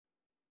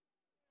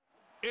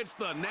It's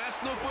the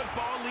National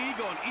Football League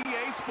on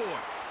EA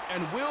Sports,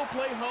 and we'll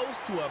play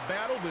host to a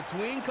battle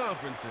between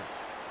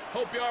conferences.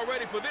 Hope y'all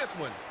ready for this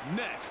one.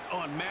 Next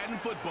on Madden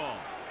Football.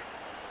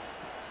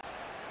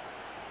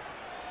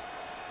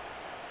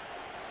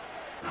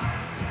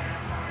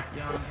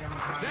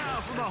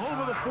 Now from the home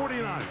of the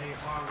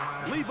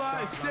 49ers,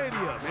 Levi's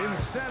Stadium in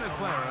Santa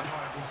Clara,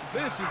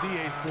 this is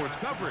EA Sports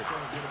coverage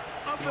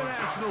of the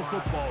National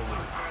Football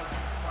League.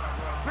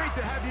 Great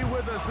to have you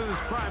with us in this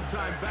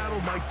primetime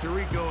battle. Mike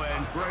Tirico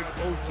and Greg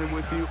Olson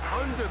with you.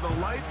 Under the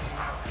lights,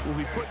 we'll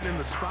be putting in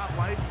the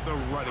spotlight the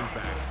running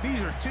backs.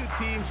 These are two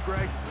teams,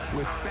 Greg,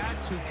 with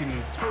backs who can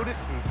tote it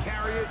and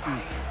carry it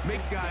and make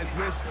guys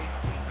miss.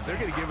 They're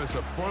going to give us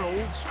a fun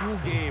old-school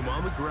game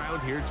on the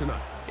ground here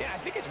tonight. Yeah, I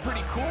think it's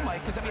pretty cool, Mike,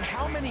 because, I mean,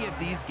 how many of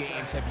these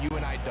games have you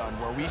and I done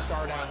where we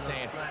start out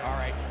saying, all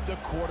right, the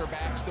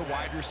quarterbacks, the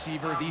wide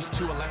receiver, these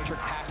two electric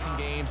passing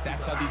games,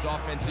 that's how these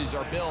offenses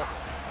are built.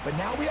 But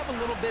now we have a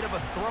little bit of a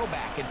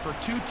throwback, and for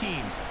two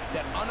teams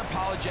that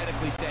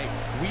unapologetically say,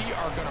 we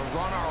are going to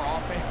run our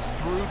offense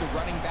through the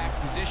running back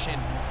position,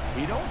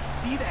 we don't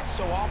see that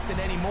so often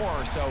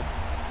anymore. So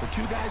for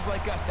two guys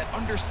like us that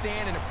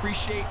understand and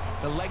appreciate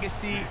the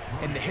legacy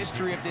and the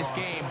history of this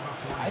game,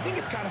 I think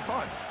it's kind of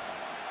fun.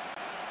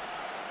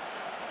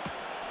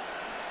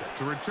 Set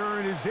to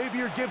return is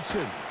Xavier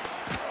Gibson.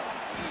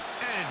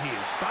 And he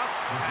is stopped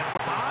at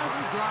 5.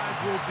 The drive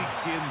will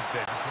begin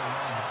there.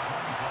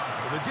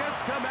 The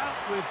Jets come out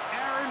with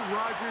Aaron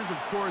Rodgers.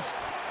 Of course,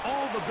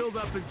 all the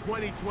buildup in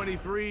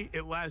 2023,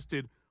 it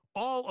lasted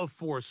all of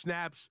 4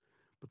 snaps.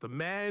 But the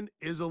man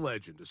is a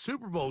legend. A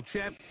Super Bowl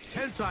champ,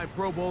 10-time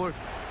Pro Bowler.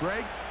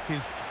 Greg,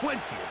 his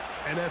 20th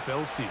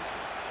NFL season.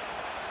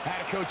 I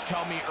had a coach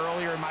tell me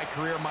earlier in my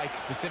career, Mike,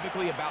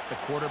 specifically about the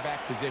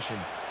quarterback position.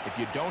 If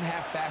you don't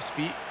have fast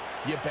feet,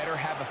 you better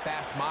have a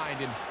fast mind.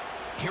 And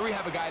here we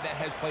have a guy that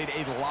has played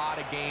a lot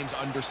of games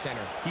under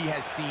center. He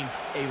has seen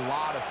a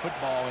lot of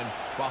football, and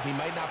while he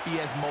might not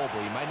be as mobile,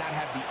 he might not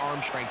have the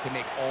arm strength to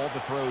make all the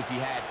throws he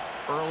had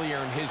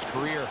earlier in his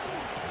career,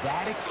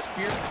 that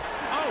experience...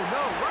 Oh,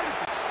 no, right at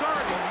the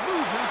start, he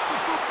loses the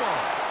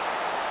football.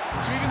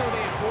 So even though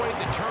they avoided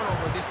the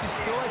turnover, this is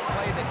still a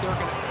play that they're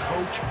going to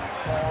coach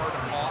hard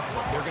off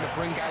of. They're going to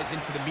bring guys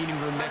into the meeting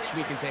room next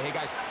week and say, hey,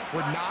 guys,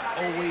 we're not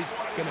always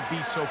going to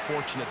be so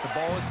fortunate. The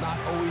ball is not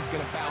always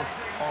going to bounce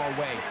our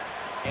way.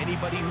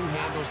 Anybody who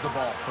handles the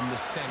ball from the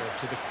center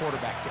to the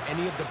quarterback to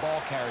any of the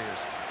ball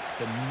carriers,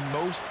 the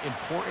most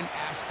important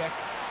aspect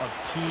of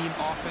team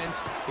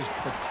offense is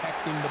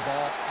protecting the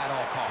ball at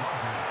all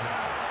costs.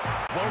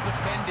 Well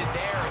defended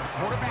there. The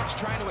quarterback's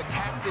trying to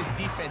attack this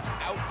defense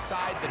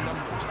outside the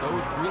numbers.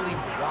 Those really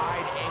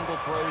wide angle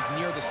throws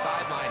near the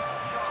sideline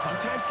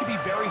sometimes can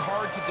be very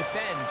hard to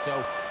defend.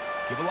 So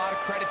give a lot of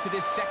credit to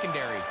this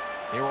secondary.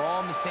 They were all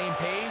on the same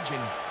page,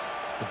 and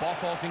the ball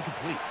falls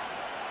incomplete.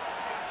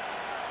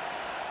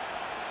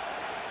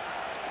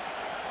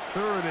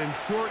 3rd and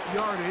short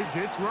yardage,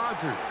 it's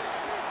Rodgers.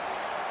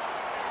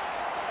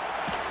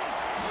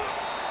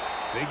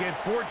 They get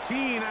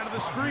 14 out of the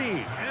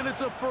screen, and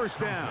it's a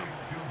first down.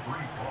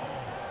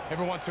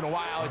 Every once in a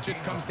while, it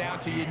just comes down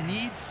to you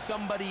need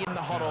somebody in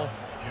the huddle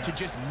to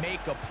just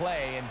make a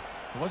play, and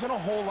it wasn't a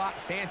whole lot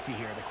fancy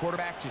here. The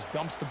quarterback just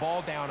dumps the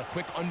ball down, a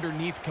quick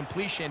underneath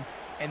completion,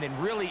 and then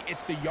really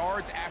it's the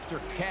yards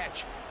after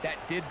catch that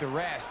did the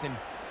rest. And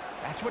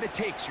that's what it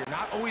takes. You're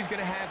not always going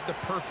to have the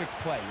perfect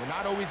play. You're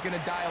not always going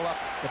to dial up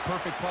the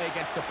perfect play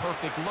against the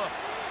perfect look.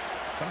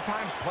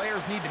 Sometimes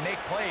players need to make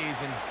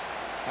plays, and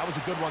that was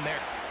a good one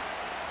there.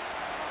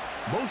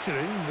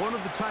 Motioning one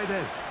of the tight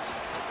ends.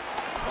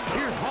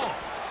 Here's Hall.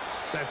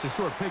 That's a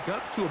short pickup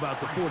to about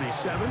the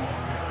 47.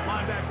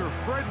 Linebacker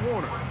Fred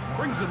Warner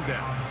brings him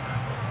down.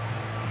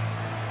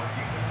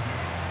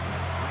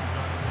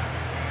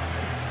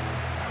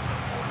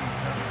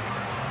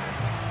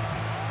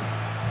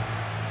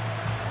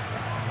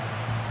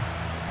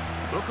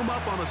 They'll come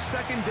up on a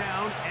 2nd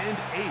down and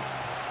 8.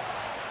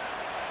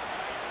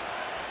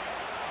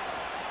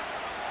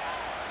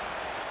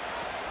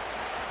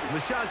 In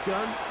the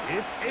shotgun,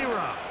 it's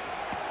A-Rod.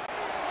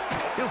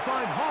 He'll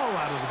find Hall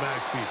out of the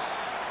backfield.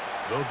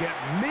 They'll get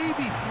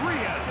maybe 3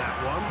 out of that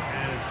one,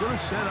 and it's going to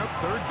set up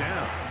 3rd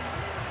down.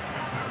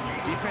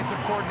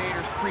 Defensive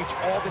coordinators preach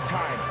all the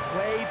time,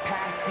 play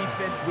pass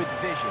defense with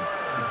vision.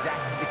 It's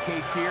exactly the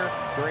case here.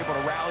 They're able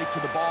to rally to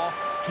the ball,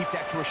 keep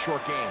that to a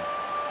short game.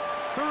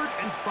 3rd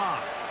and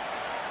 5.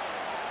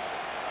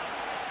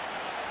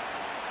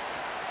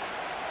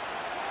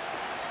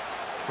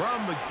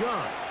 From the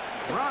gun,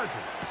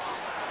 Rodgers.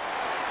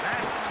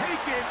 That's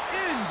taken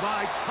in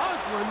by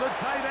Conklin, the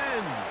tight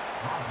end.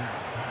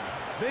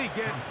 They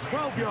get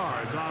 12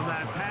 yards on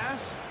that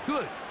pass.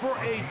 Good for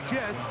a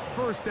Jets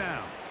first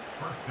down.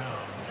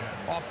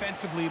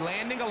 Offensively,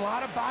 landing a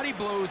lot of body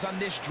blows on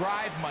this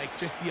drive, Mike.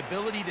 Just the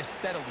ability to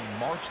steadily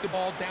march the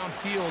ball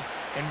downfield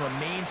and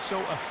remain so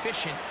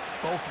efficient,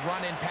 both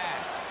run and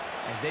pass.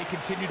 As they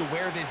continue to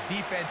wear this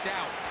defense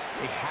out,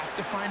 they have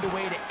to find a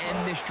way to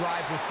end this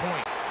drive with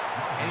points.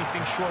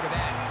 Anything short of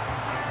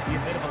that would be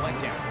a bit of a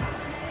letdown.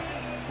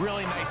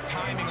 Really nice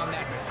timing on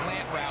that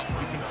slant route.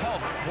 You can tell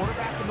the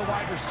quarterback and the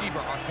wide receiver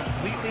are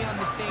completely on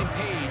the same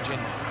page, and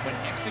when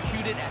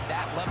executed at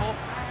that level,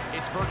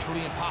 it's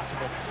virtually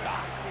impossible to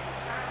stop.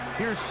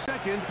 Here's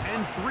 2nd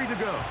and 3 to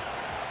go.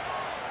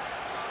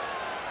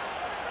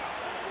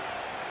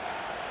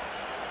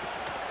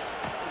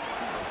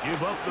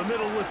 Give up the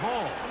middle with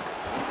Hall.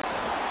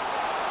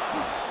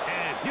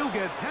 And he'll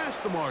get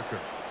past the marker.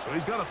 So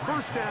he's got a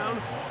 1st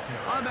down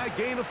on that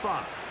gain of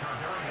 5.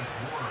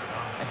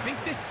 I think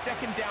this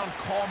 2nd down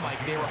call, Mike,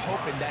 they were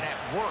hoping that at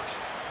worst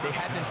they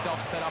had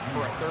themselves set up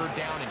for a 3rd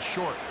down and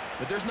short.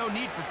 But there's no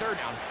need for 3rd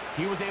down.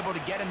 He was able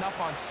to get enough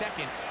on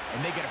 2nd,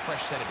 and they get a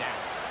fresh set of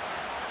downs.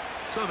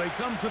 So they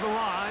come to the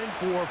line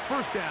for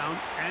 1st down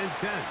and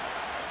 10.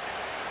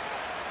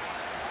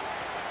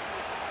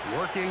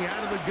 Working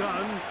out of the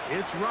gun,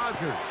 it's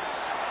Rodgers.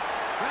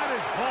 That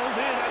is hauled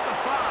in at the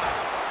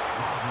 5.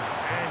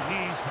 And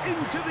he's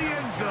into the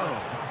end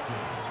zone.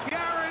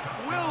 Garrett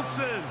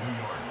Wilson.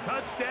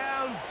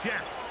 Touchdown,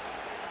 Jets.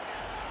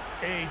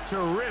 A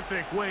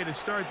terrific way to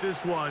start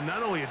this one.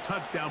 Not only a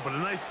touchdown, but a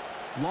nice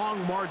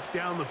long march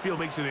down the field.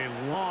 Makes it a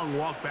long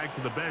walk back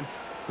to the bench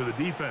for the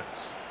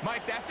defense.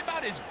 Mike, that's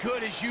about as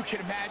good as you can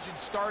imagine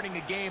starting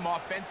a game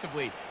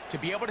offensively. To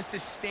be able to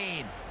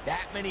sustain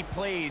that many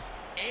plays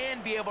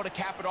and be able to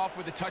cap it off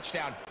with a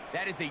touchdown,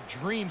 that is a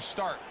dream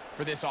start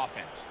for this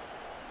offense.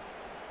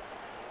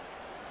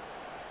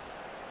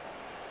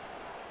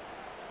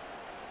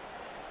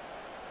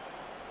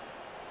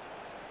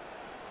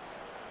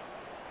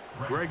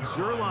 Greg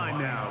Zuerlein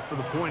now for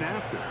the point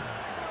after.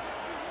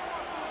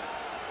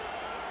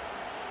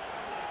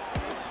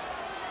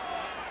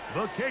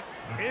 The kick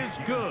is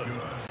good.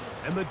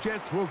 And the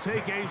Jets will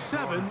take a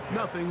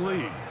 7-0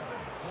 lead.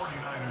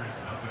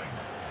 49ers nothing.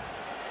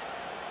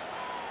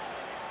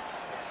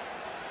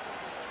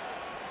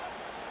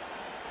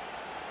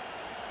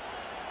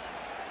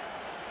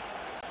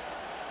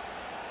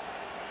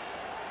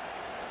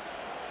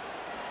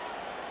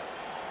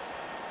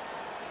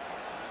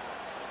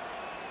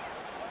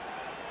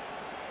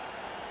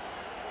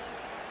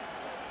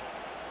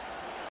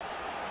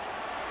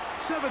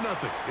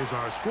 Is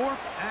our score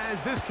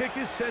as this kick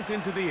is sent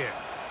into the air.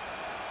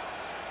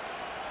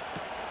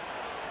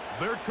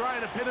 They're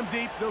trying to pin him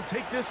deep. They'll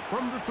take this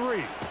from the 3. And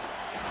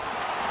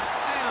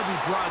he'll be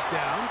brought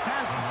down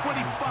past the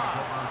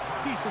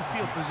 25. Decent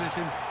field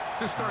position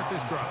to start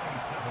this drive.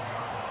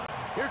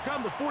 Here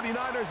come the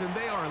 49ers, and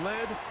they are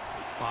led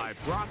by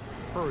Brock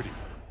Purdy.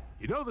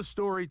 You know the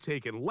story,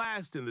 taken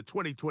last in the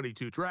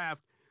 2022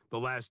 draft. The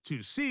last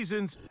 2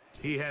 seasons,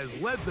 he has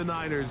led the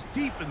Niners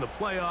deep in the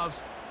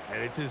playoffs.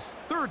 And it's his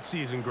 3rd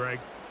season, Greg,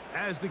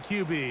 as the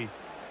QB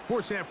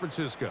for San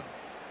Francisco.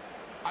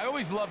 I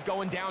always love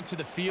going down to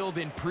the field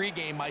in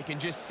pregame, Mike, and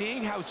just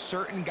seeing how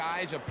certain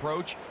guys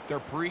approach their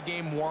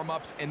pregame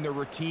warm-ups and their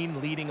routine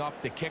leading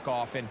up to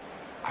kickoff. And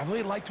I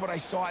really liked what I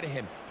saw out of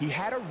him. He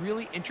had a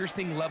really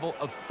interesting level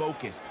of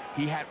focus.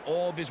 He had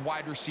all of his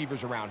wide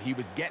receivers around. He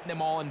was getting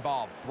them all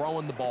involved,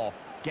 throwing the ball,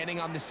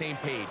 getting on the same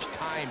page,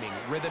 timing,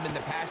 rhythm in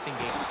the passing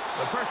game.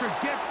 The pressure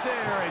gets there,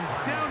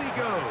 and down he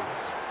goes.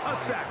 A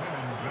sack.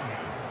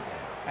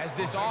 As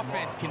this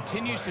offense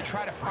continues to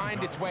try to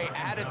find its way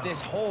out of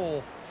this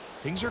hole,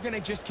 things are going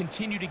to just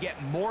continue to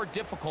get more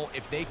difficult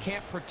if they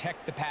can't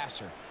protect the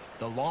passer.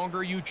 The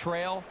longer you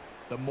trail,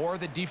 the more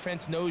the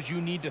defense knows you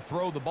need to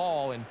throw the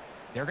ball, and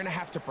they're going to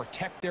have to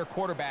protect their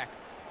quarterback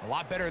a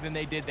lot better than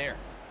they did there.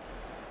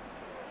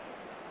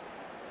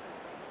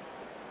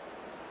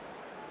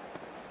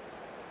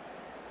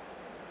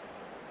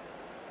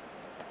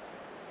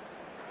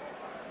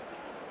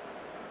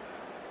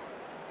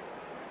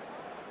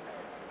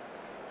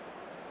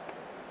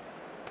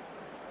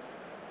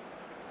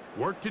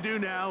 Work to do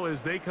now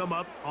as they come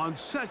up on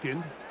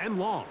 2nd and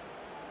long.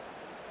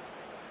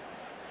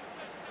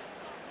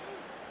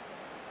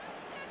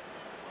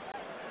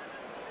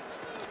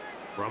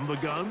 From the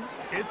gun,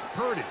 it's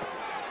Purdy.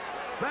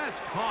 That's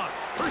caught.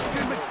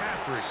 Christian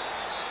McCaffrey.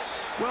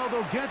 Well,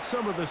 they'll get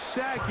some of the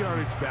sack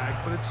yardage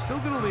back, but it's still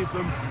going to leave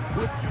them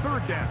with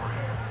 3rd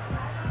down.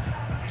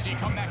 So you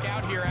come back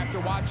out here after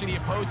watching the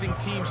opposing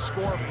team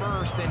score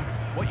first, and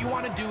what you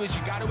want to do is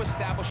you got to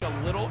establish a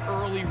little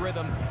early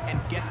rhythm and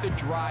get the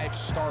drive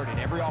started.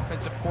 Every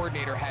offensive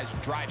coordinator has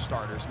drive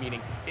starters,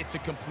 meaning it's a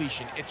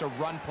completion, it's a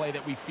run play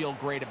that we feel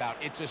great about,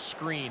 it's a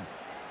screen.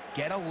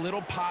 Get a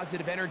little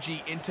positive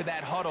energy into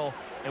that huddle,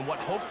 and what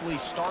hopefully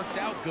starts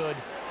out good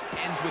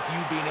ends with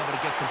you being able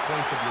to get some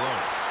points of your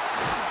own.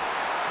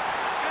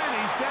 And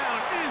he's down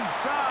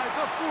inside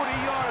the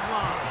 40-yard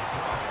line.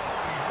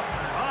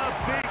 A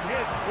big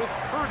hit with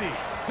Purdy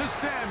to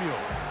Samuel.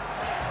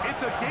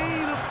 It's a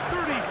gain of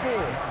 34.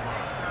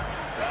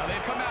 Well,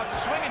 they've come out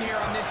swinging here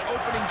on this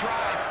opening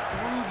drive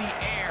through the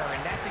air,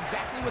 and that's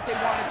exactly what they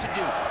wanted to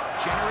do.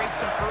 Generate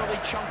some early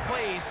chunk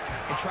plays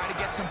and try to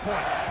get some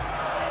points.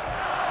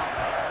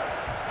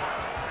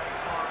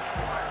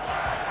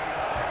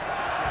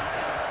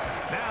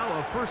 Now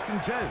a 1st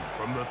and 10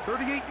 from the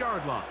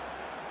 38-yard line.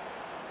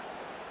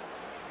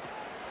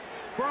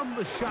 From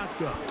the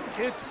shotgun,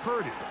 it's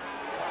Purdy.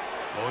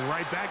 Going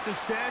right back to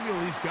Samuel.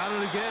 He's got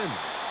it again.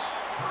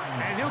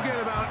 And he'll get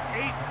about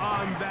 8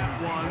 on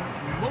that one.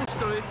 Most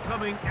of it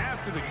coming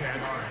after the catch.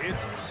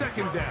 It's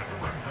second down.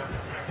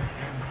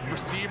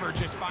 Receiver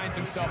just finds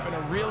himself in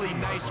a really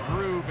nice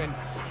groove, and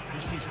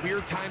there's these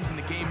weird times in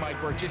the game, Mike,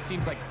 where it just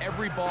seems like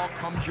every ball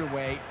comes your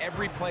way,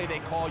 every play they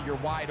call, you're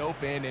wide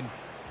open, and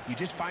you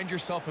just find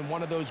yourself in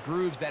one of those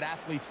grooves that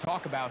athletes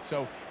talk about.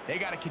 So they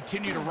got to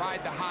continue to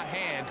ride the hot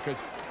hand,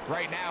 because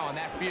right now on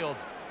that field,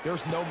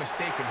 there's no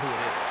mistaking who it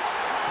is.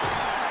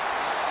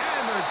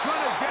 And they're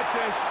going to get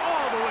this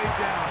all the way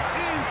down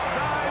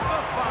inside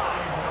the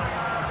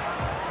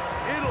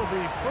 5. It'll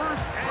be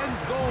first and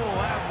goal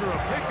after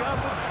a pickup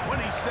of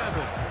 27.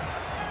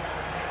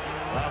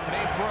 Well, if it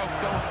ain't broke,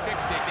 don't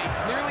fix it. They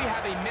clearly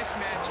have a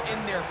mismatch in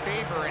their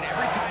favor, and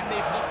every time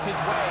they've looked his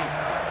way,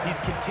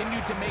 he's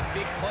continued to make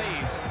big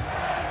plays.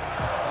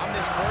 If I'm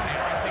this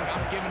coordinator, I think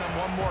I'm giving him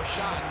one more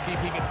shot, see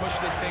if he can push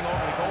this thing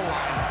over the goal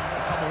line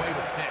and come away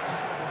with 6.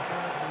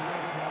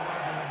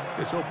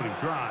 This opening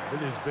drive,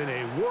 it has been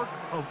a work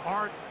of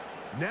art.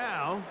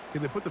 Now,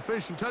 can they put the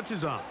finishing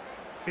touches on?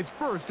 It's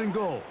first and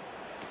goal.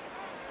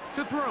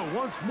 To throw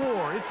once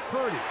more, it's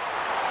Purdy.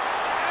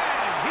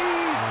 And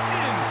he's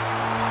in.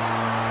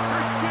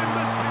 Christian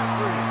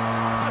McCaffrey.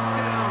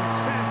 Touchdown,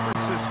 San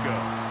Francisco.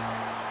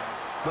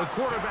 The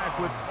quarterback,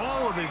 with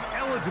all of his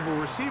eligible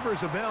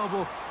receivers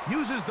available,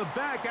 uses the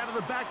back out of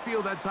the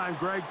backfield that time,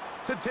 Greg,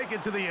 to take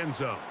it to the end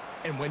zone.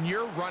 And when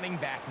your running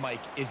back,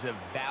 Mike, is a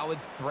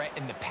valid threat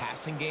in the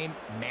passing game,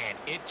 man,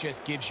 it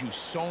just gives you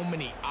so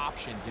many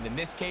options. And in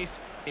this case,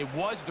 it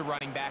was the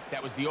running back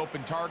that was the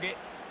open target.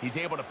 He's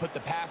able to put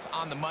the pass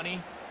on the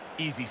money.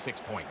 Easy 6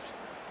 points.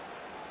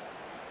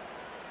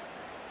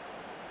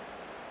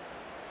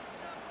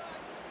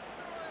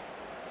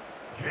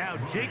 Now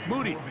Jake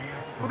Moody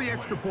for the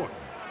extra point.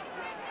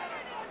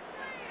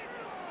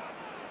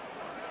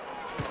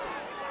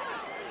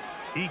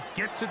 He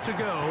gets it to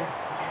go.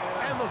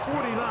 And the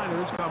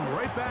 49ers come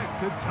right back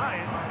to tie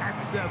it at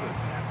 7.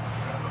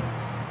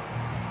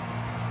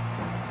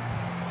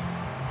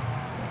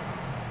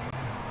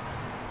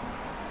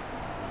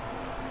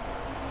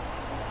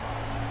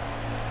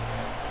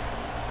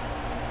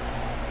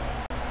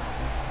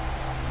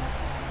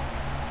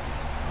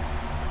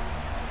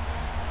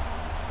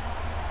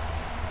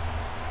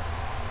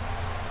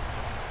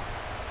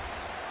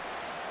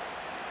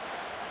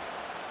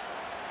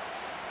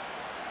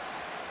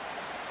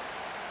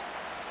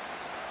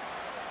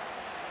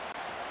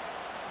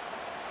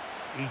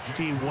 Each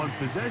team one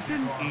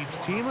possession, each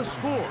team a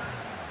score.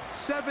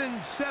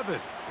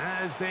 7-7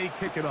 as they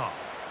kick it off.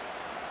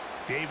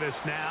 Davis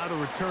now to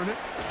return it.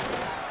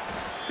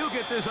 He'll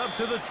get this up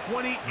to the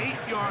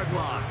 28-yard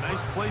line.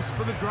 Nice place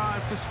for the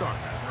drive to start.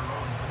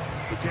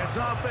 The Jets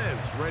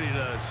offense ready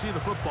to see the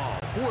football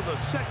for the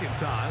second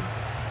time.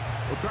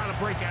 We'll try to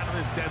break out of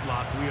this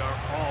deadlock. We are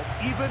all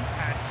even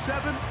at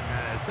 7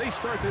 as they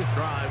start this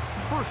drive,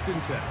 first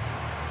and 10.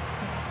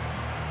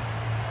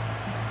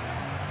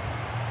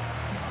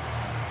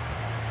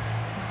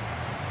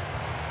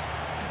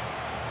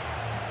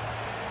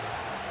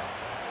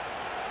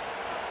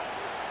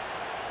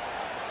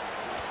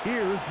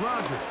 Here's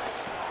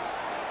Rodgers.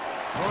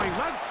 Going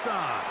left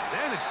side,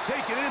 and it's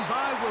taken in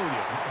by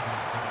Williams.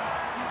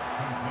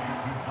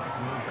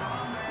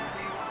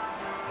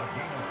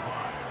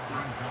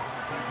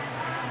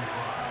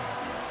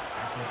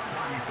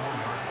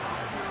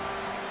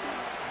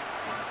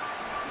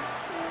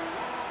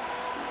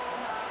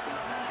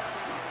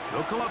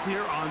 They'll come up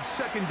here on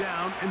second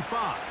down and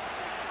 5.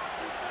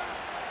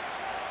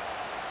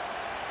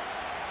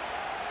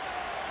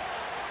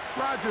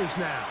 Rodgers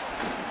now.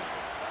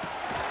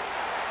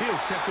 He'll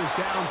check this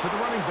down to the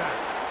running back.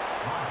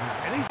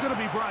 And he's going to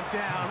be brought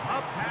down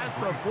up past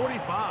the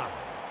 45.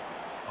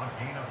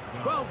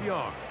 12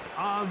 yards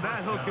on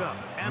that hookup.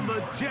 And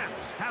the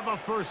Jets have a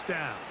first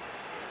down.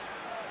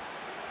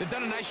 They've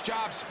done a nice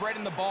job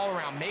spreading the ball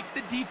around. Make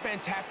the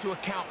defense have to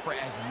account for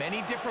as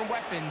many different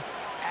weapons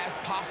as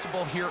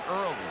possible here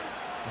early.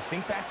 And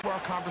think back to our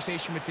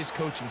conversation with this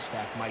coaching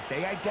staff, Mike.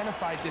 They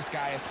identified this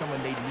guy as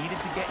someone they needed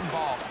to get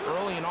involved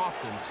early and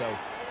often. So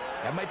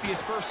that might be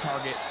his first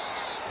target.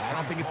 I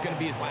don't think it's going to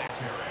be his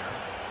last.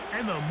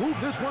 And they'll move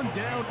this one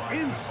down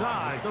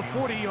inside the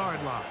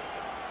 40-yard line.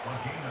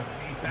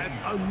 That's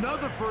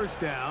another first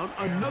down,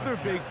 another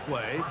big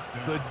play.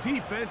 The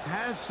defense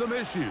has some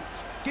issues.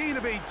 Gain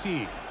of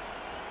 18.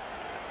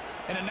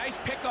 And a nice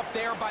pickup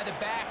there by the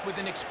back with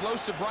an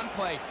explosive run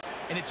play.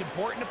 And it's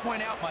important to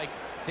point out, Mike,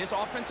 this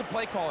offensive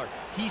play caller,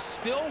 he's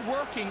still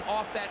working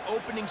off that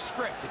opening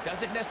script. It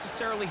doesn't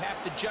necessarily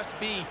have to just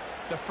be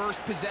the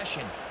first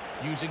possession.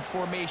 Using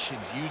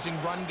formations, using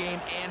run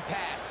game and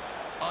pass.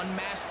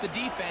 Unmask the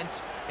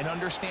defense and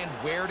understand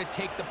where to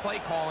take the play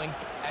calling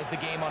as the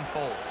game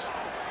unfolds.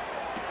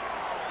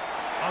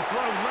 A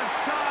throw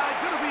left side,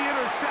 going to be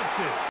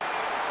intercepted.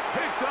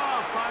 Picked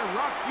off by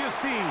Rock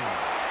Yassin.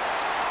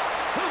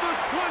 To the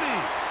 20.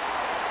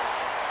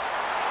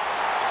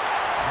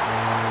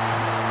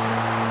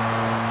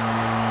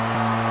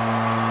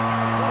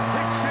 The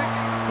pick six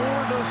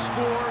for the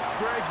score.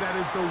 Greg, that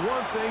is the the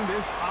one thing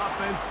this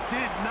offense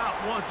did not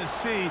want to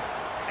see,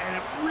 and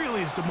it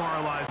really is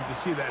demoralizing to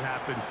see that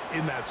happen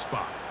in that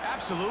spot.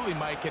 Absolutely,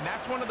 Mike, and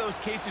that's one of those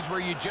cases where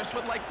you just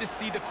would like to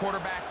see the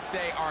quarterback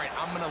say, all right,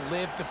 I'm going to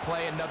live to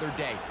play another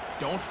day.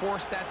 Don't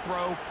force that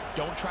throw.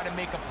 Don't try to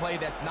make a play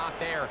that's not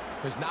there,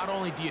 because not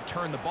only do you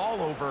turn the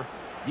ball over,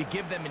 you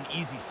give them an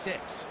easy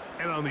 6.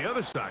 And on the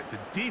other side, the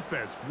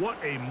defense, what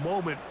a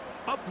moment.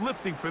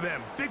 Uplifting for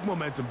them. Big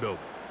momentum building.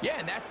 Yeah,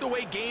 and that's the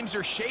way games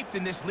are shaped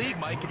in this league,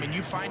 Mike. I mean,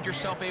 you find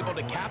yourself able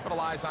to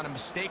capitalize on a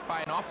mistake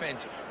by an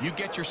offense. You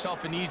get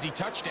yourself an easy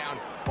touchdown.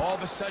 All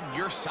of a sudden,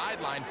 your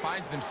sideline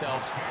finds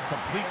themselves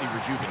completely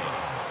rejuvenated.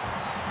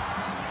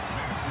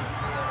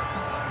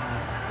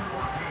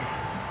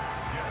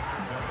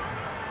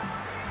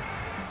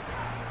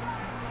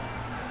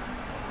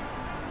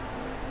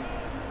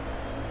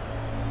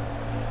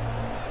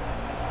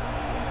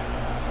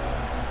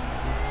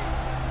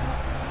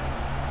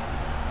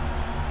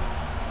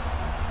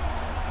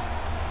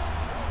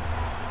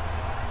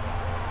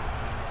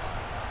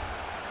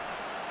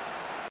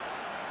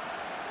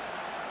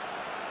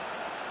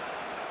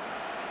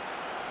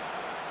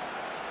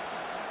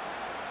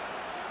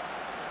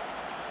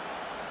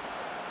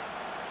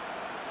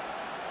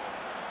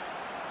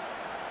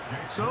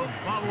 So,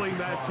 following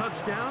that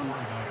touchdown,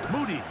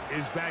 Moody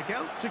is back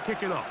out to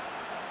kick it off.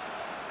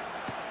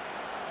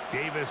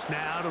 Davis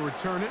now to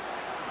return it.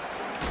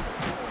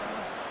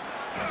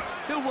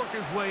 He'll work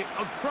his way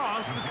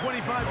across the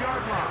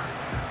 25-yard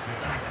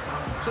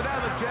line. So now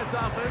the Jets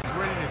offense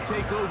ready to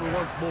take over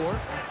once more.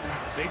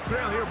 They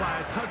trail here by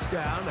a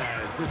touchdown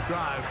as this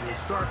drive will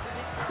start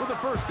with a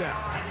first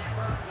down.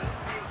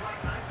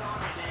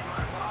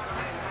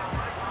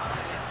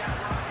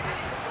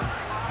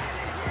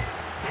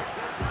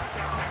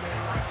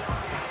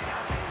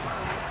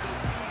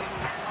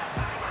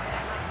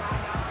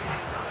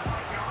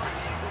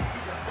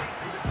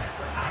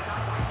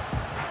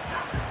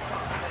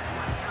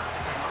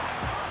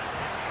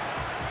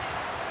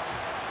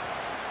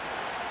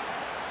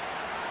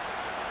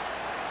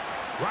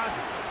 Rodgers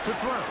to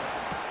throw.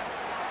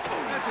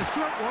 That's a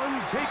short one,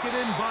 taken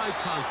in by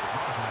Conklin.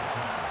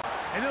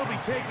 And he'll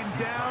be taken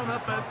down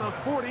up at the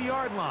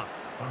 40-yard line.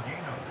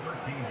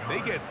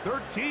 They get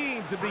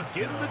 13 to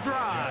begin the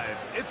drive.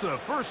 It's a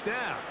first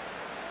down.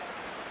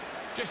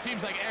 Just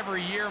seems like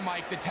every year,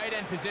 Mike, the tight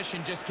end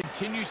position just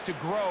continues to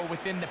grow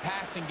within the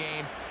passing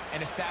game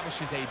and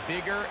establishes a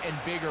bigger and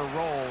bigger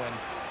role. And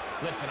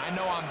listen, I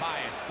know I'm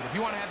biased, but if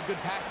you want to have a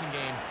good passing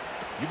game,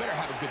 you better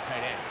have a good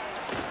tight end.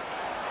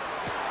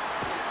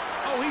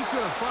 Oh, he's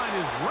going to find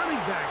his running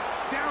back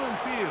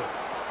downfield.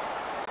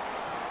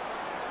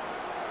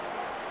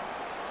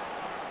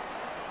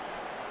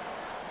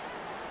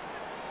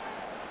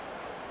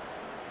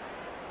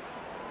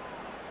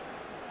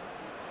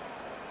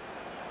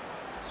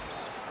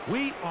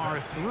 We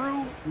are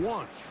through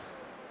one.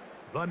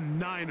 The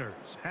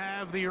Niners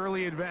have the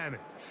early advantage.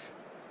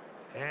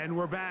 And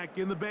we're back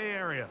in the Bay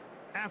Area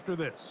after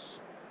this.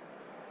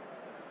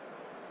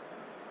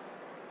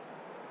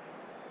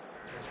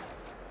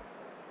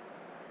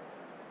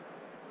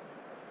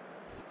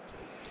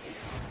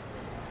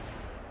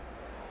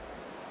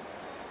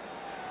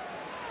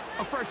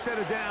 A fresh set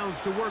of downs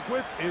to work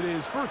with. It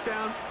is first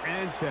down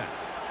and 10.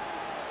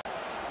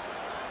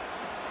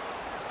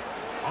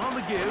 On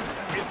the give.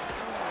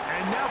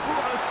 And now for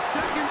a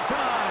second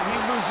time, he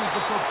loses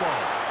the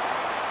football.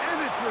 And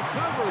it's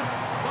recovered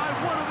by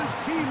one of his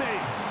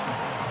teammates.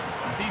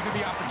 These are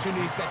the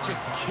opportunities that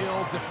just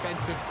kill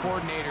defensive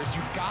coordinators.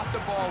 You got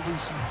the ball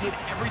loose. You did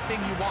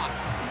everything you want.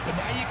 But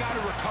now you got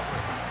to recover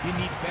it. You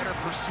need better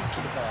pursuit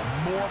to the ball.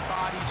 More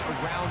bodies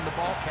around the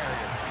ball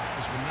carrier.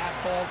 Because when that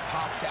ball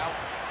pops out,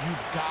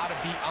 you've got to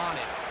be on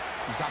it.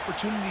 These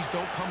opportunities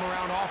don't come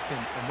around often.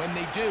 And when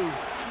they do,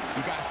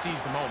 you got to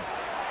seize the moment.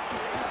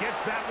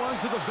 Gets that one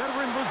to the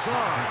veteran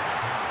Lazard.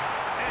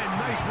 And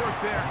nice work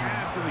there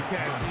after the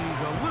catch.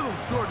 He's a little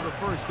short of the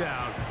first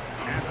down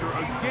after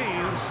a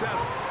gain of 7.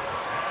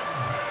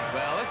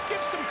 Well, let's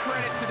give some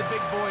credit to the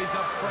big boys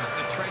up front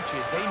in the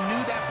trenches. They knew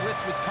that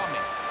blitz was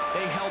coming.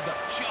 They held up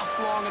just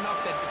long enough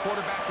that the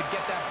quarterback could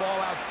get that ball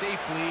out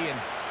safely and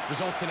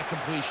results in a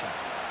completion.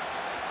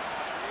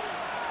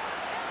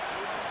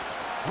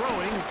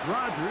 Throwing,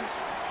 Rodgers.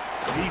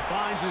 He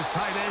finds his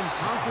tight end,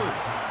 Conklin.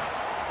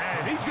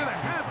 And he's going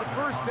to have the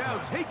first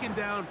down taken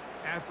down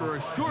after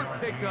a short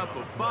pickup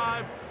of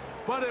 5,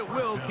 but it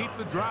will keep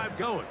the drive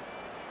going.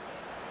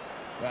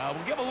 Well,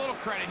 we'll give a little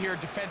credit here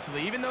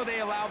defensively. Even though they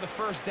allow the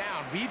first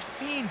down, we've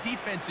seen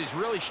defenses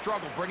really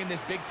struggle bringing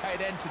this big tight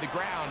end to the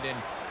ground, and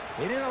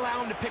they didn't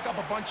allow him to pick up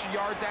a bunch of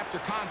yards after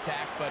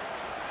contact, but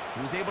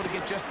he was able to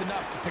get just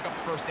enough to pick up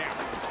the first down.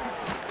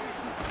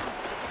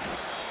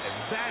 And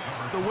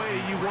that's the way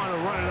you want to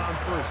run it on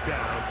first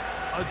down.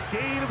 A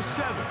gain of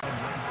 7.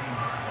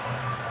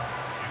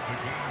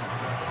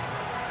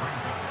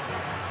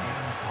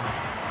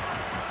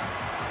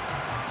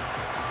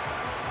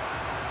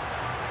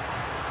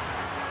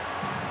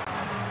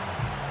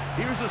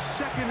 Here's a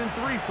 2nd and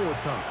 3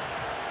 forthcoming.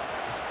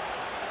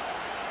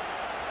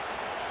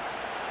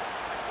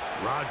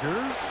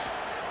 Rodgers.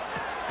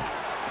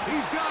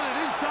 He's got it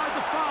inside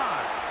the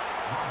 5.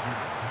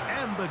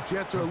 And the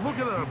Jets are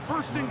looking at a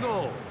 1st and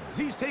goal as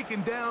he's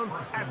taken down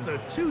at the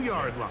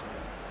 2-yard line.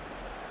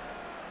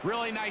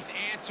 Really nice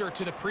answer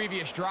to the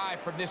previous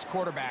drive from this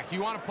quarterback.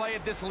 You want to play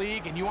at this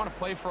league and you want to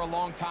play for a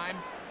long time,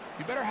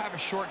 you better have a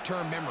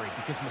short-term memory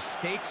because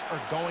mistakes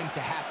are going to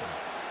happen.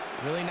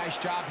 Really nice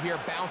job here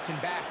bouncing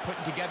back,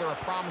 putting together a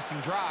promising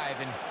drive,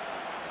 and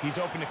he's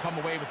open to come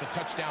away with a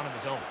touchdown of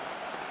his own.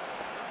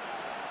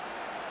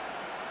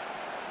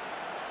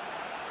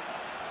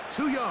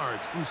 2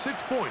 yards from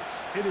 6 points.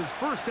 It is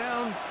 1st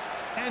down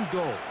and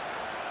goal.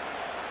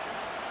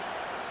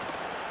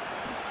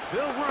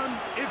 They'll run.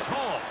 It's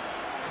Hall.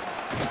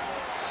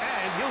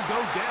 And he'll go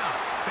down.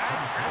 Back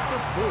at the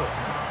 4.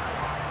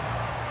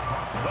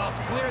 Well, it's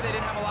clear they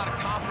didn't have a lot of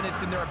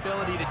confidence in their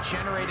ability to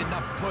generate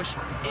enough push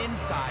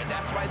inside.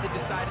 That's why they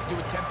decided to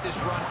attempt this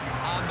run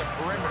on the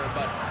perimeter.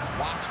 But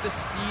watch the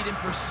speed and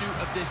pursuit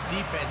of this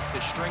defense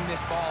to string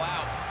this ball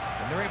out,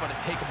 and they're able to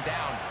take them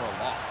down for a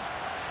loss.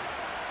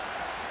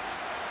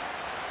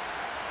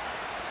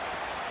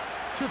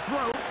 To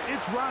throw,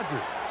 it's Rodgers.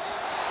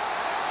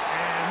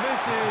 And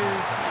this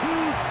is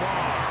too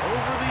far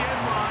over the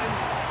end line.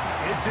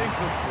 It's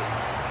incomplete.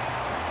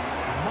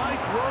 Mike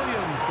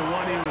Williams, the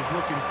one he was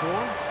looking for.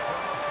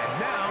 And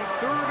now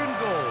 3rd and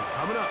goal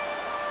coming up.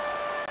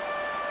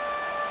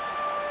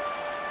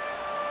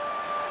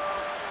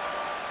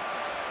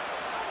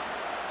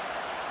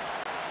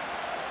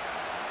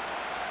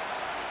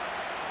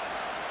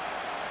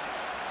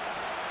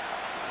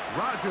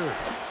 Rodgers.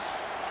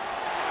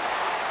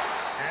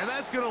 And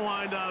that's going to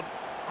wind up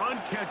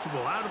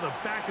uncatchable out of the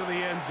back of the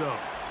end zone.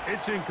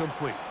 It's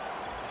incomplete.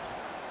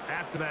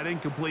 After that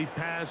incomplete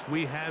pass,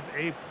 we have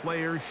a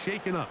player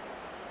shaken up.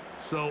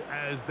 So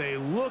as they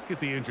look at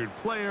the injured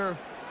player,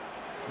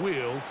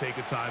 we'll take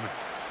a timeout.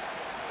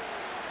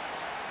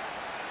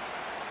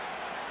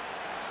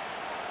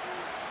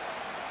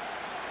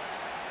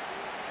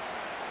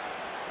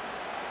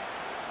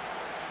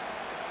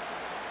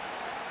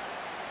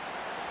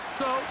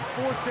 So,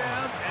 4th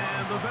down,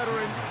 and the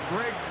veteran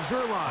Greg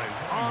Zuerlein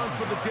on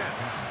for the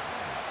Jets.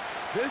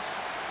 This,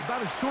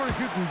 about as short as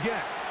you can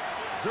get.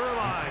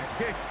 Zuerlein's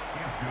kick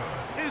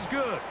is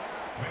good.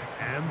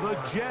 And the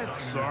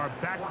Jets are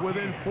back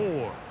within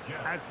 4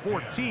 at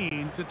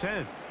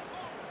 14-10.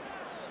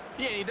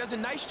 Yeah, he does a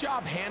nice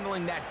job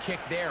handling that kick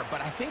there,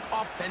 but I think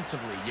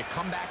offensively, you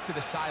come back to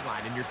the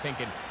sideline and you're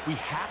thinking, we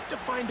have to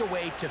find a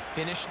way to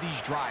finish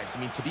these drives. I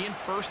mean, to be in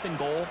 1st and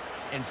goal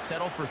and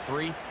settle for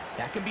 3,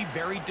 that can be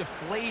very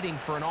deflating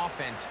for an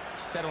offense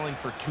settling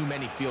for too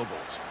many field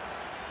goals.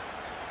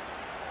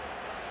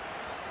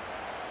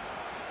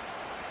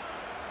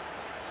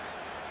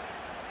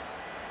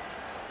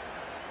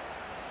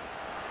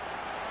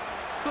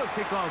 The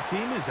kickoff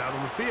team is out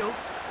on the field,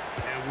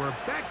 and we're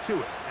back to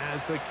it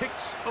as the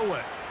kick's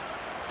away.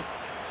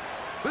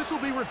 This will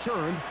be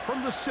returned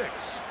from the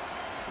 6.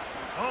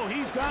 Oh,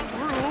 he's got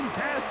room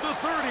past the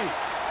 30.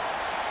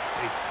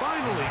 They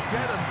finally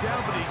get him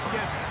down, but he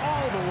gets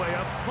all the way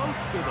up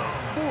close to the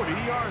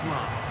 40-yard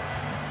line.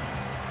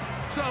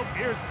 So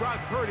here's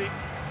Brock Purdy,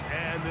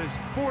 and this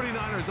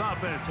 49ers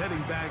offense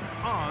heading back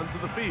onto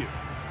the field.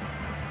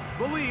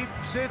 The lead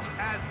sits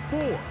at 4,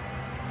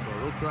 so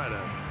they'll try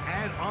to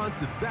add on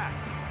to that.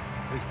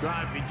 This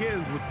drive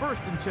begins with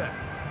 1st and 10.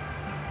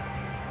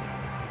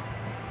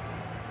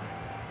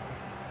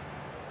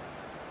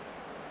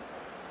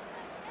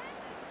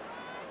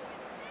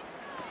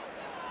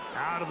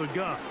 Out of the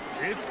gun,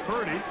 it's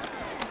Purdy.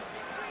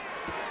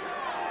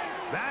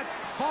 That's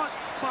caught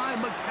by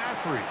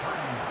McCaffrey.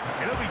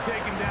 And he'll be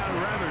taken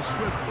down rather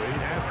swiftly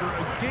after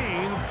a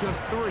gain of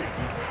just 3.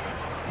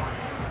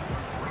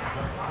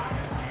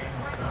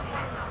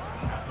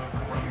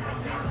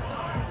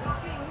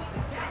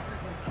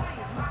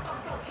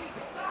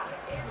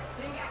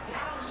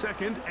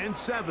 Second and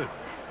 7.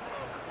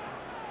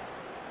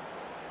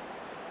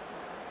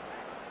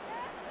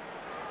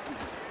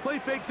 Play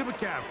fake to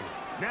McCaffrey.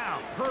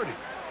 Now, Purdy.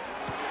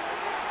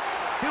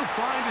 He'll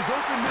find his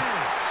open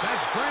man.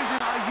 That's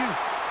Brandon Ayuk.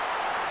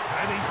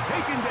 And he's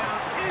taken down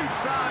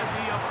inside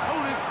the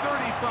opponent's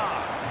 35.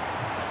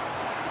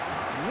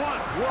 What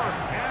work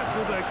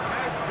after the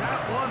catch.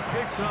 That one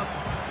picks up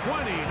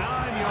 29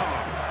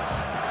 yards.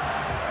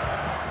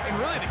 And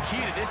really the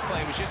key to this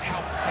play was just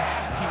how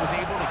fast he was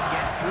able to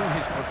get through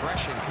his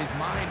progressions. His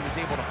mind was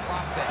able to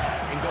process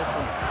and go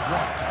from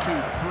 1 to 2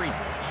 to 3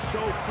 so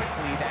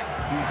quickly that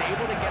he was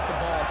able to get the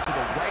ball to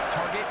the right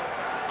target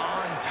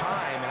on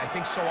time. And I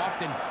think so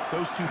often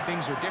those two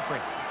things are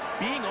different.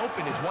 Being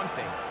open is one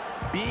thing.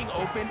 Being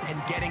open and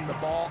getting the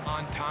ball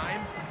on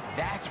time,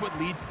 that's what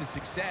leads to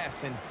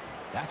success. And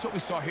that's what we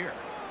saw here.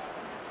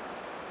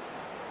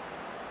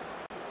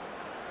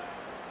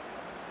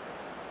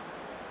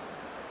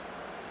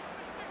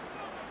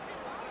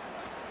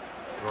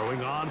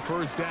 Throwing on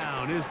 1st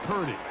down is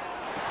Purdy.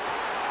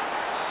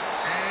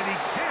 And he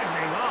can't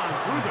hang on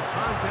through the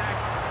contact.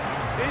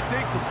 It's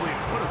incomplete.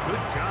 What a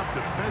good job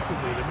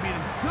defensively to meet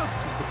him just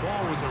as the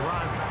ball was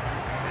arriving.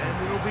 And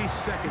it'll be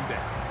 2nd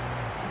down.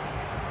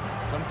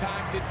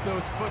 Sometimes it's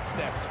those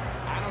footsteps.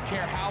 I don't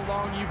care how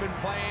long you've been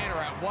playing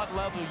or at what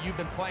level you've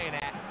been playing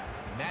at.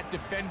 When that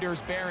defender's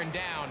bearing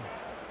down,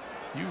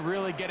 you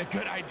really get a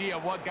good idea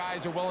of what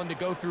guys are willing to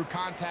go through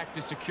contact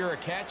to secure a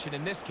catch, and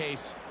in this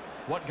case,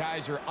 what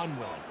guys are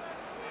unwilling.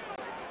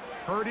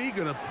 Purdy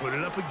gonna put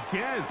it up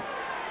again.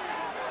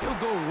 He'll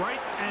go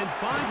right and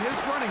find his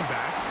running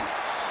back.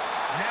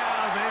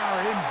 Now they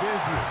are in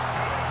business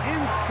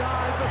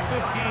inside the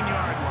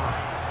 15-yard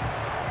line.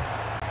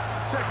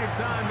 Second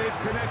time they've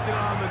connected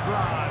on the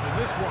drive,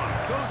 and this one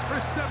goes for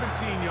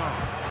 17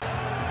 yards.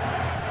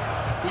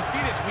 We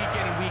see this week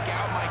in and week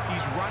out, Mike.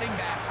 These running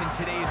backs in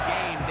today's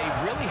game, they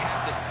really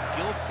have the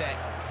skill set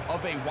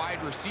of a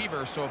wide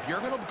receiver. So if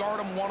you're going to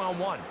guard him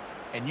one-on-one,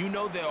 and you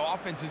know the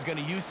offense is going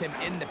to use him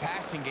in the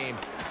passing game,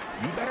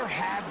 you better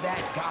have that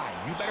guy.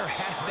 You better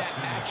have that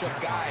matchup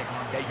guy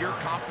that you're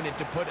confident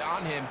to put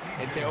on him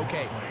and say,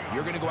 okay,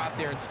 you're going to go out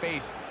there in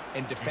space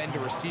and defend a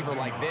receiver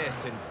like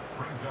this. And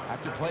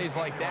after plays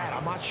like that,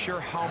 I'm not sure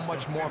how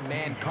much more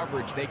man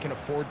coverage they can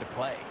afford to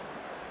play.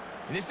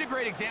 And this is a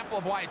great example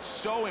of why it's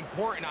so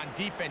important on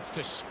defense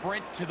to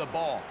sprint to the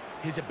ball.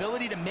 His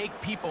ability to make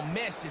people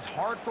miss is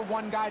hard for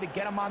one guy to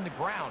get him on the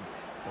ground.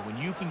 But when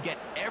you can get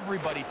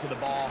everybody to the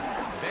ball,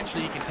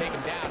 eventually you can take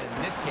him down. And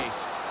in this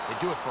case, they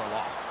do it for a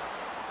loss.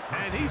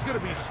 And he's going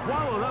to be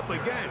swallowed up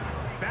again.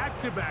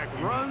 Back-to-back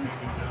runs,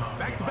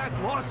 back-to-back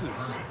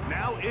losses.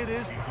 Now it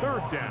is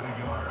third down.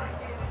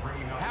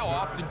 How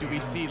often do we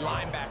see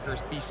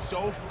linebackers be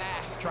so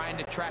fast trying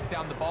to track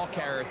down the ball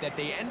carrier that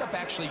they end up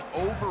actually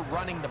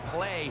overrunning the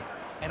play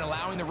and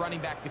allowing the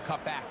running back to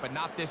cut back? But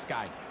not this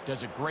guy.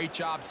 Does a great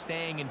job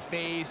staying in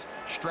phase,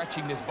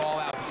 stretching this ball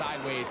out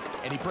sideways,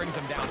 and he brings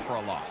him down for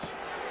a loss.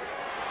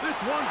 This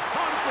one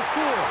caught at the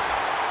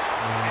 4.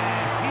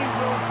 And he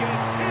will get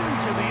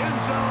into the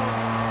end zone.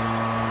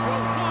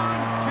 Jawan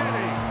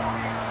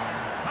Jennings.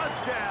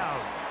 Touchdown,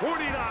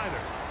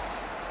 49ers.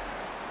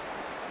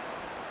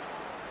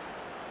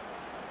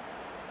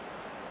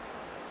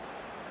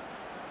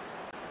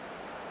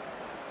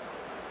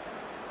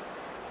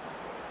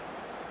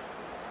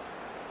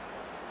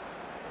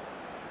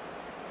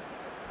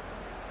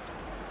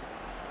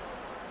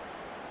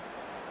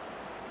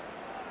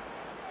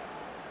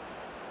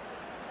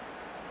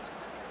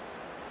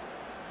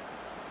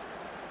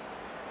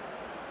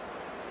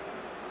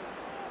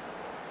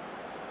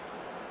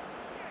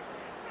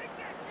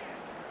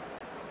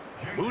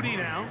 Moody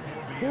now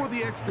for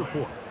the extra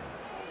point.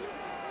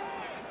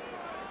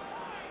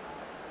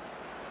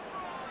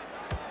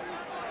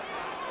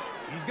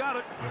 He's got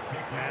it.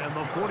 And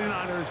the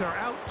 49ers are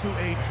out to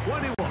a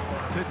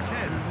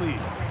 21-10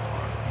 lead.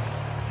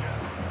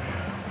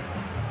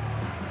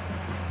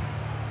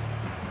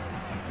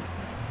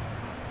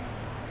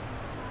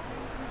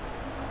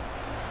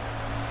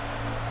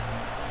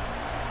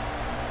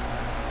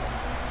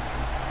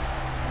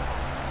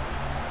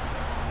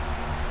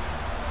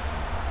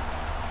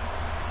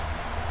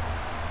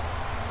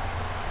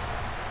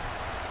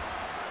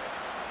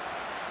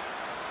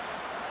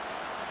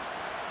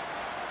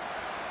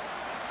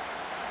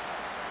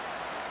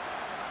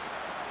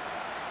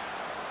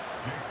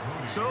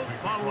 So,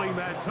 following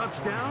that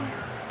touchdown,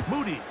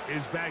 Moody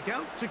is back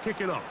out to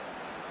kick it off.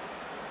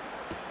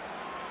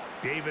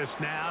 Davis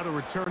now to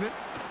return it.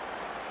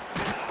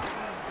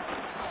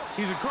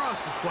 He's across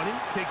the 20,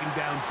 taken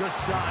down just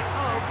shy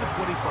of the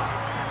 25.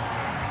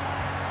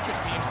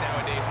 Just seems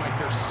nowadays, Mike,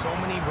 there's so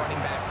many running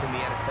backs in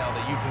the NFL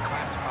that you can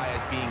classify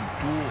as being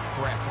dual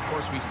threats. Of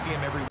course, we see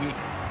them every week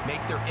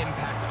make their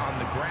impact on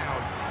the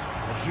ground.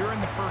 But here in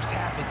the first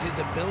half, it's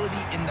his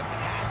ability in the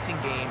passing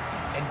game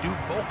and do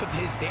bulk of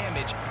his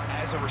damage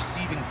as a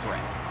receiving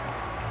threat.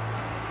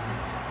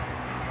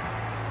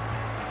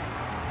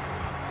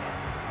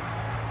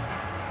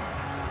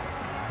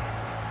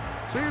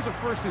 So here's a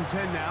 1st and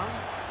 10 now.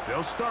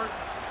 They'll start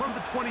from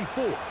the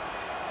 24.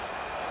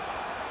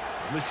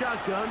 From the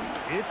shotgun,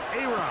 it's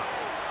A-Rod.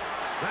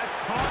 That's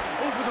caught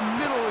over the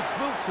middle. It's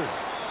Wilson.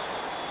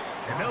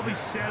 And they'll be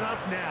set up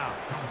now.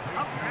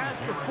 Up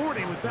past the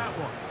 40 with that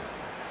one.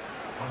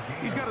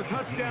 He's got a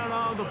touchdown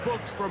on the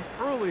books from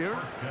earlier,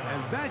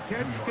 and that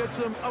catch gets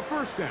him a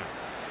 1st down.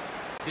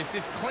 This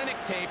is clinic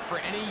tape for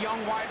any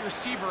young wide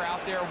receiver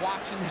out there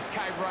watching this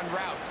guy run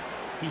routes.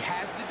 He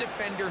has the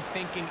defender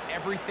thinking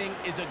everything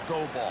is a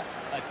go ball.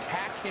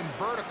 Attack him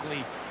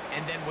vertically,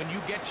 and then when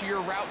you get to your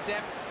route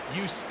depth,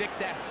 you stick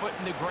that foot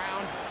in the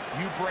ground,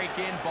 you break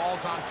in,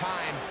 balls on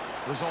time,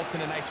 results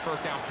in a nice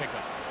 1st down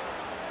pickup.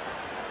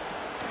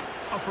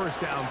 A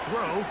 1st down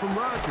throw from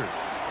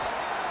Rodgers.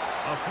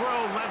 A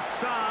throw left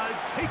side,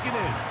 taken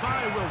in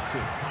by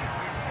Wilson.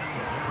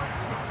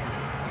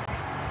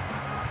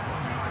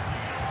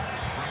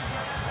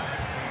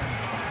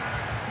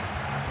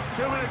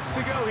 2 minutes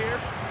to go here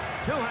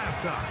till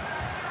halftime.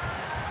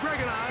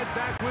 Greg and I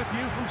back with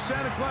you from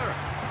Santa Clara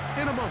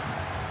in a moment.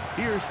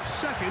 Here's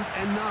 2nd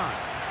and 9.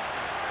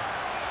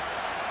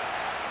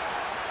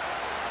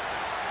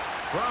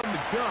 From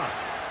the gun,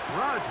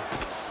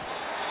 Rodgers.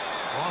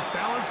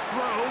 Off-balance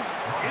throw.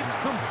 It's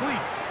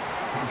complete.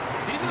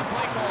 These are the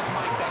play calls,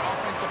 Mike, that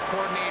offensive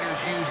coordinators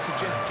use to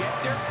just get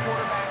their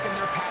quarterback and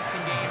their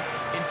passing game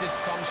into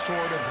some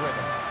sort of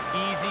rhythm.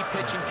 Easy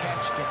pitch and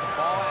catch, get the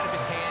ball out of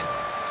his hand,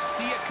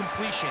 see a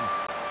completion.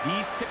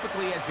 These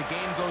typically, as the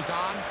game goes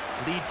on,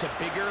 lead to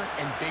bigger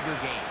and bigger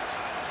gains.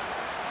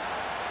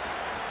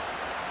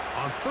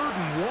 On 3rd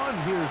and 1,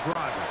 here's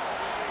Rodgers.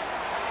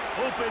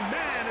 Open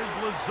man is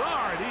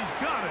Lazard. He's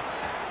got it.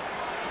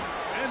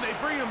 And they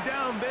bring him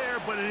down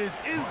there, but it is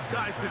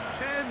inside the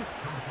 10.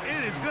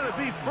 It is going to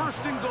be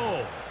 1st and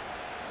goal.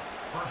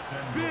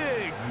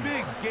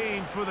 Big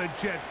gain for the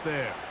Jets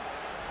there.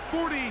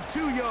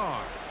 42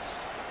 yards.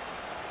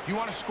 If you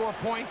want to score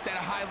points at a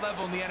high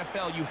level in the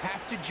NFL, you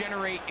have to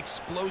generate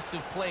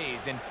explosive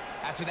plays. And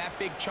after that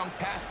big chunk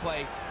pass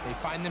play, they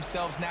find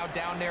themselves now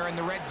down there in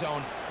the red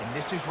zone, and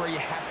this is where you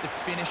have to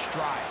finish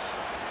drives.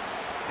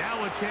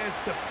 Now a chance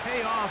to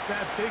pay off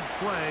that big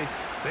play.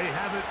 They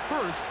have it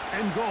 1st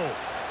and goal.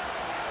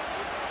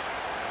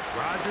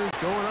 Rodgers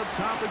going up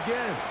top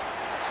again.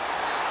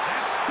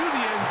 That's to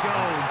the end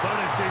zone, but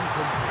it's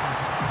incomplete.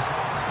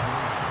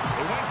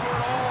 They went for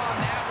it all on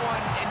that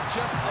one and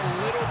just a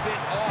little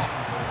bit off.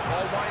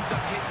 Ball winds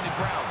up hitting the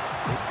ground.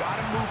 They've got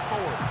to move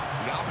forward.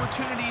 The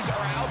opportunities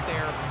are out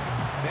there.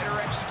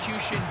 Better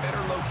execution, better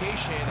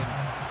location, and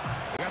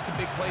they got some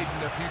big plays in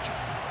their future.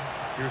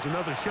 Here's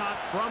another shot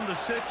from the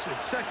 6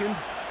 at 2nd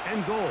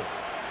and goal.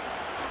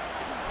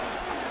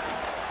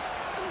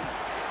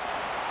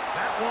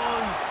 That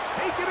one,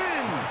 take it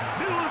in,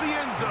 middle of the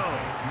end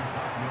zone.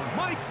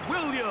 Mike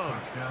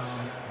Williams,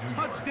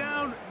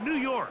 touchdown, New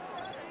York.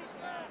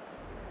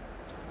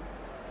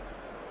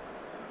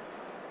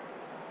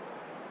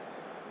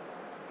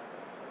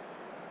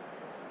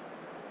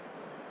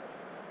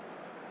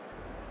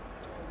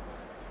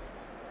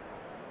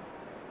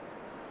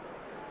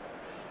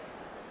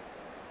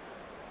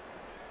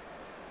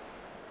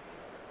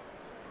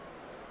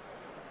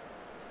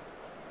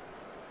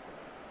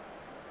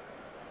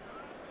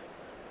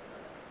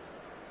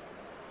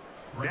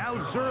 Now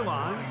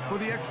Zerline for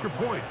the extra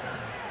point.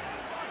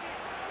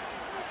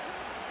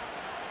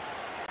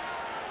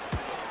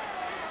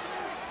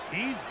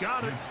 He's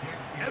got it.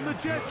 And the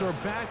Jets are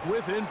back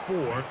within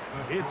 4.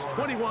 It's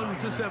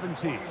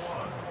 21-17.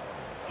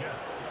 Jets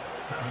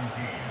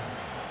 17.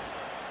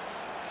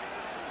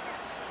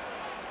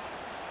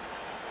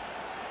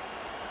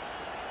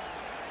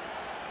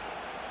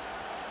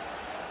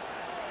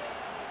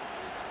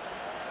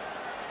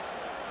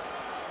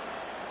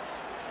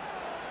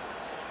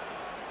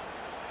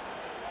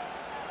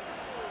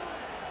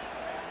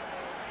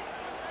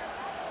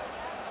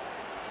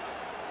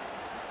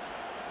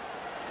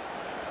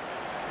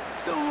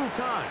 Still a little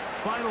time.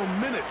 Final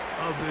minute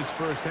of this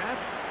first half.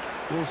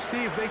 We'll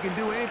see if they can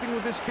do anything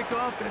with this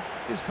kickoff that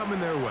is coming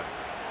their way.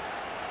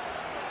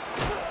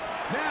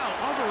 Now,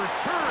 on the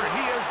return,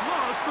 he has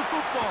lost the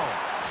football.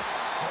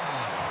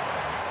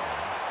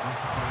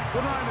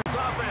 The Niners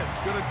offense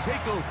going to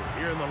take over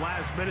here in the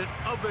last minute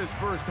of this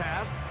first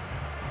half.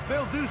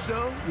 They'll do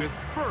so with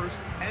 1st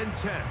and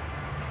 10.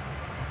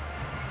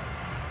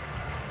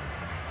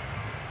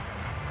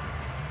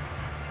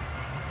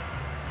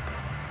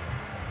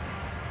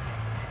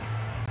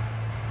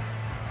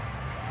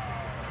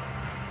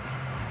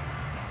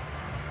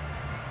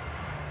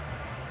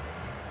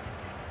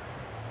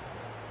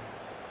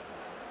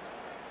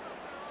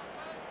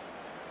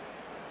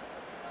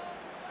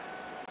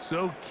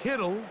 So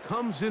Kittle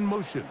comes in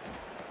motion.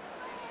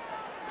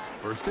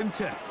 1st and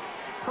 10.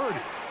 Purdy.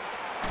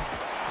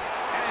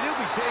 And he'll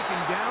be taken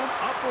down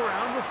up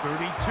around the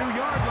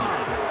 32-yard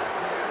line.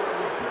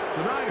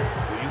 The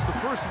Niners will use the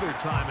first of their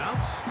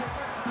timeouts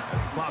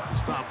as the clock will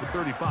stop with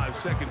 35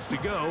 seconds to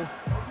go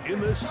in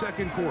the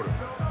second quarter.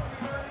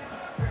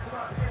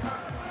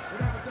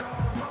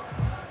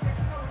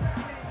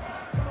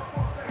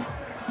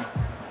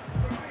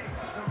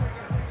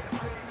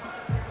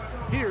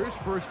 Here's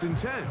 1st and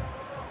 10.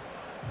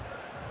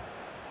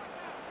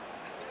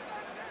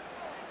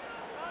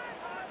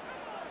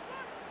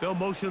 They'll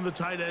motion the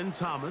tight end,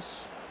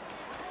 Thomas.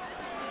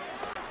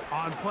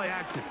 On play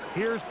action,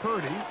 here's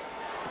Purdy. And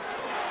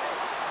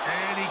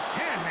he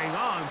can't hang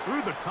on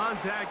through the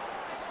contact.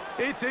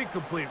 It's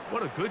incomplete.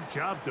 What a good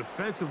job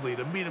defensively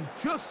to meet him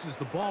just as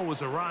the ball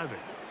was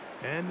arriving.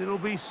 And it'll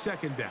be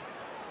 2nd down.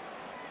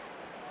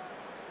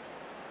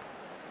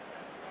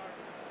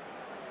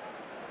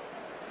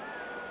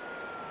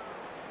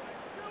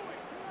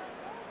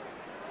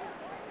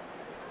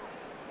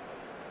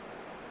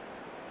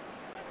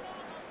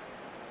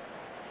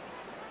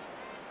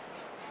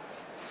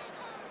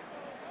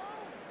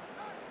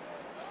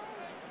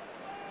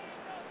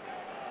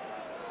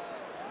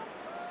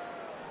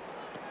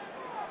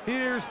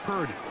 Here's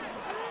Purdy.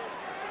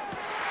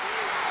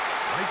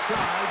 Right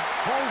side,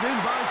 hauled in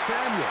by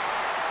Samuel.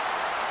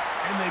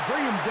 And they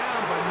bring him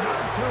down, but not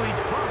until he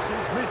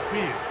crosses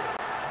midfield.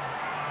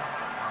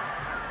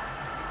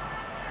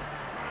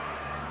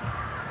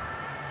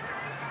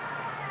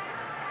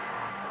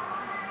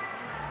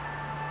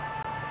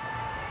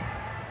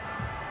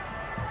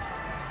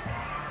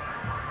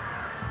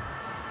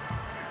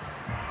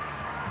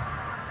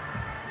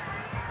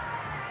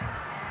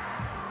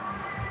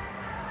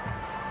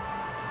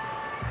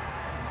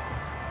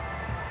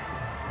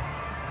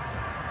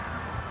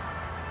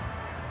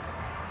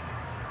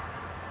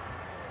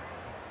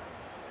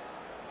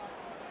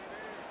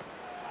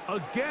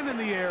 Again in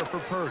the air for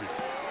Purdy.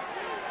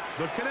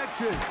 The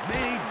connection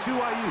made to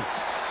Ayuk.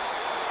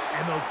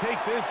 And they'll take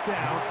this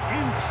down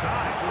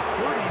inside the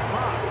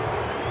 35.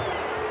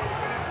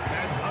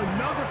 That's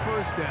another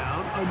first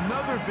down,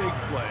 another big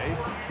play.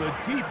 The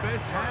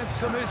defense has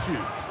some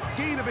issues.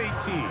 Gain of 18.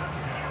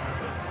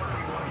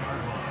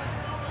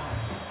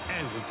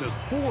 And with just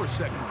 4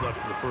 seconds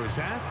left in the first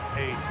half,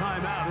 a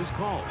timeout is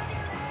called.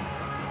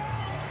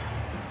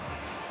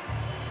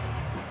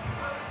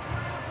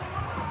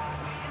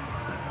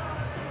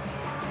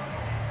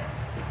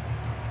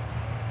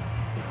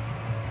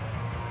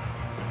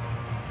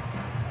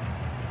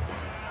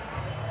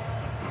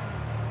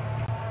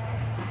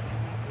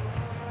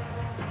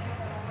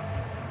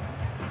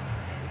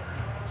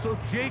 So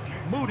Jake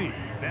Moody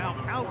now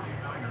out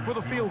for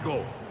the field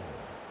goal.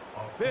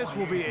 This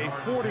will be a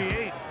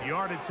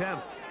 48-yard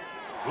attempt.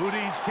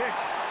 Moody's kick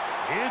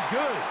is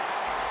good.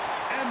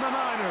 And the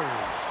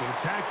Niners can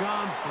tack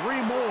on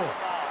 3 more,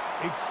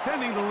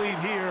 extending the lead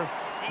here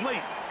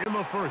late in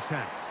the first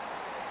half.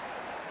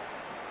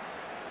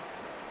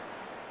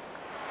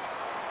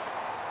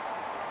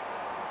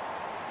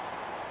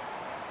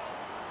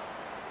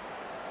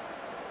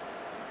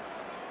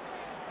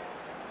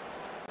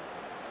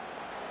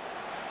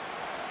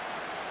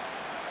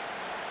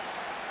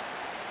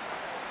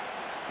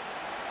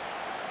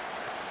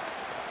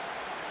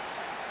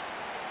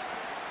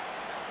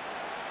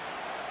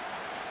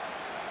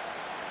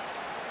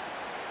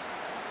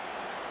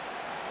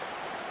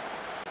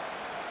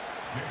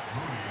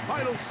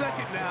 Final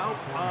second now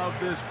of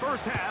this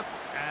first half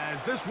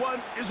as this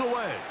one is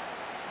away.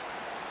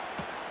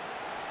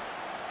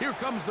 Here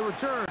comes the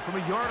return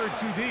from a yard or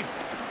 2 deep.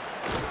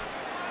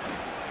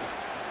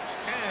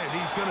 And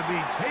he's going to be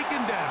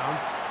taken down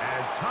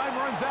as time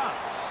runs out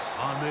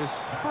on this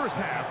first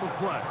half of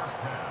play.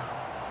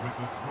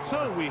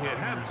 So we hit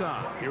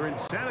halftime here in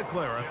Santa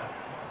Clara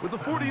with the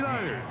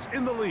 49ers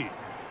in the lead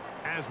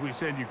as we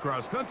send you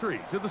cross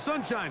country to the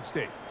Sunshine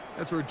State.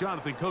 That's where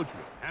Jonathan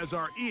Coachman has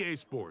our EA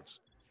Sports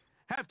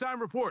halftime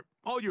report.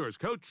 All yours,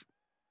 Coach.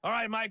 All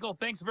right, Michael,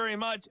 thanks very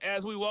much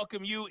as we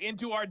welcome you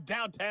into our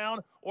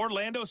downtown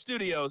Orlando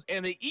studios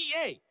and the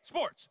EA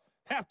Sports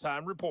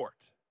halftime report.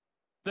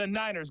 The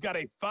Niners got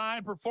a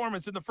fine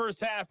performance in the first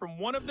half from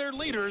one of their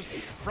leaders,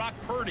 Brock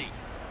Purdy.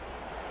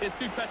 His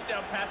 2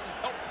 touchdown passes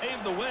helped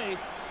pave the way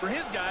for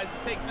his guys to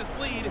take this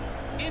lead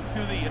into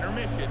the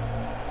intermission.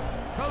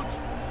 Coach,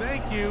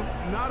 thank you.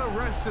 Not a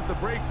rest at the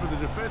break for the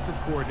defensive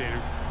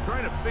coordinators,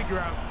 trying to figure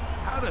out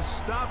how to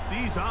stop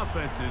these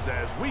offenses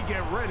as we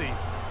get ready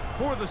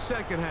for the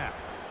second half.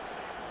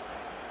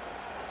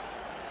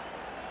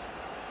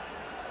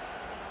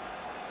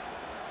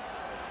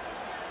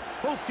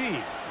 Both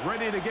teams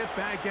ready to get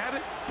back at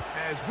it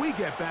as we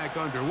get back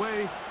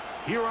underway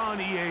here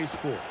on EA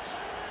Sports.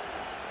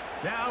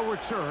 Now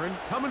return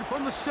coming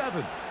from the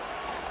 7.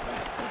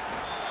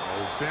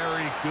 Oh,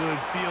 very good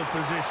field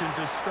position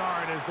to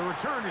start as the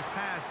return is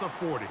past the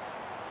 40.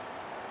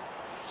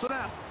 So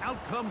now,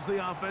 out comes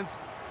the offense,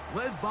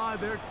 led by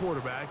their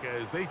quarterback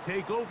as they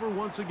take over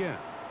once again.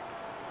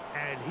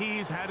 And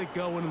he's had it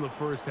going in the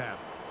first half.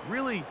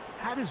 Really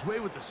had his way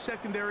with the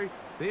secondary.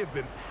 They have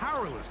been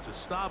powerless to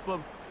stop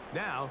him.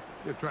 Now,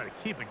 they're trying to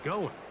keep it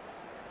going.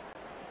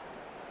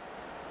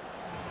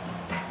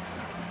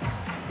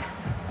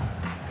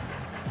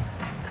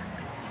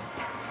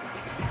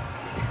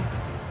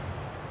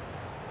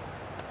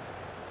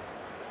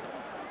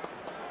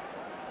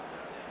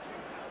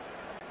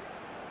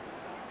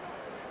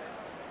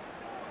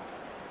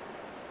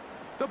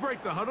 They'll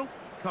break the huddle.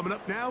 Coming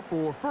up now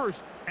for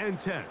 1st and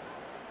 10.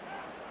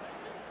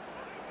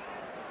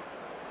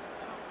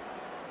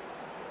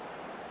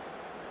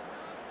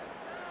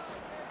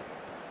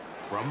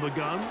 From the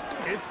gun,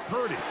 it's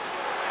Purdy.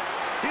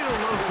 He'll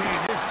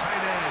locate his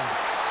tight end,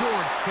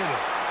 George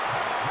Kittle.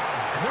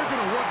 And they're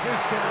going to work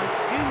this down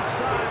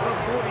inside the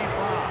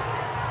 45.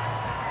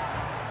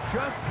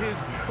 Just his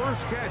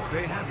first catch.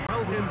 They have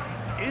held him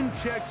in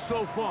check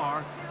so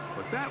far,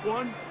 but that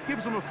one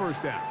gives him a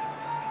first down.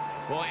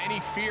 Well, any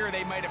fear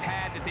they might have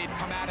had that they'd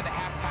come out of the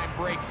halftime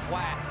break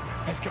flat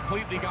has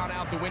completely gone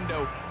out the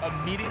window.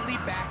 Immediately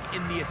back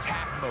in the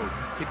attack mode,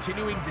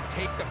 continuing to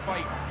take the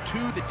fight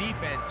to the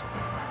defense.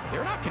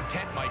 They're not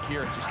content, Mike,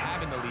 here, just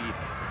having the lead.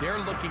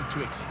 They're looking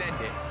to extend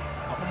it.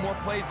 A couple more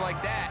plays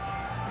like that,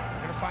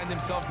 they're going to find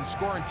themselves in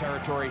scoring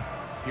territory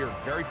here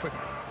very quickly.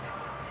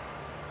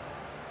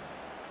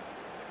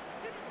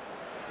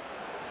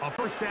 A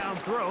first down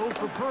throw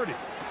for Purdy.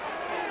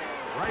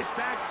 Right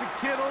back to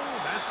Kittle.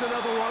 That's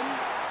another one.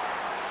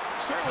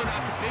 Certainly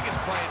not the biggest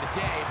play of the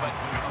day, but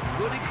a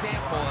good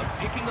example of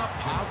picking up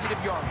positive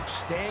yardage,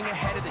 staying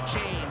ahead of the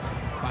chains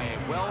by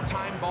a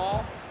well-timed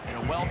ball and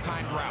a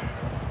well-timed route.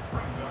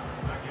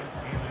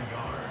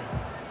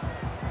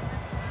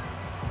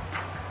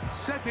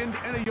 Second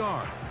and a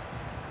yard.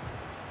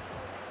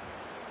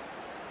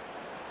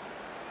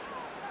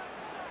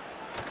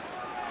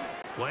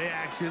 Play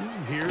action.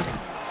 Here's...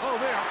 Oh,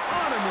 they are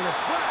on him in a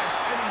flash,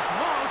 and he's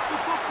lost the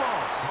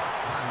football.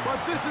 But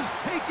this is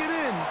taken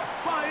in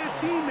by a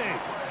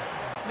teammate.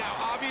 Now,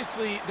 obviously,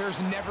 Obviously, there's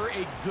never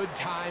a good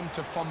time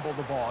to fumble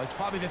the ball. It's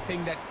probably the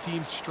thing that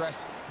teams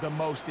stress the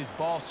most is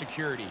ball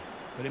security.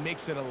 But it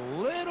makes it a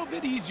little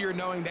bit easier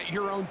knowing that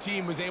your own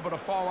team was able to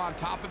fall on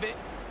top of it,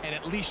 and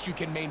at least you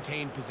can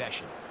maintain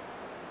possession.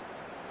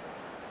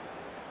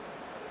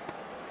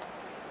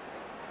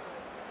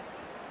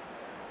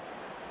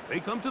 They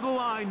come to the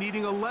line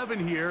needing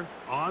 11 here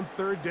on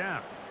third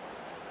down.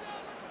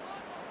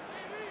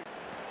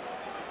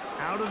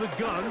 Out of the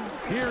gun,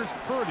 here's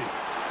Purdy.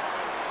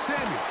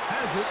 Samuel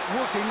has it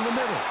working the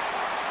middle.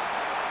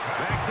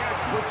 That catch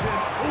puts him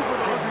over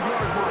the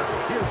 100-yard mark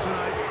here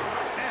tonight,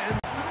 and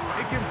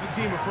it gives the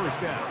team a first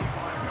down.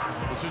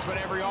 This is what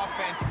every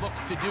offense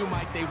looks to do,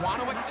 Mike. They want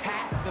to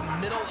attack the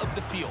middle of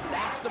the field.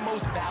 That's the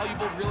most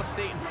valuable real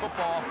estate in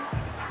football.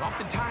 And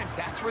oftentimes,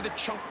 that's where the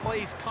chunk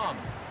plays come.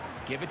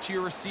 Give it to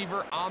your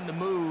receiver on the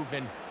move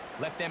and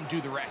let them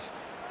do the rest.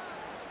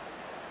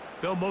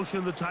 They'll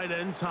motion the tight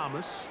end,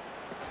 Thomas.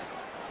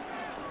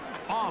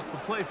 Off the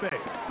play fake.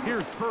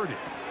 Here's Purdy.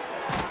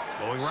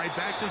 Going right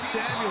back to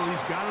Samuel.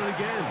 He's got it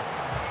again.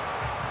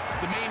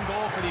 The main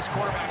goal for these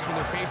quarterbacks when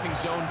they're facing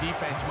zone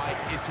defense, Mike,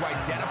 is to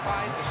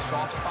identify the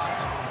soft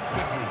spots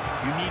quickly.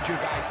 You need your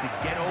guys to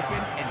get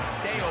open and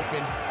stay open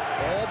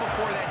all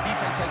before that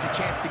defense has a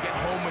chance to get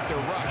home with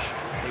their rush.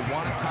 They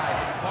want to tie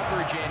the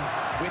coverage in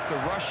with the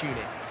rush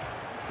unit.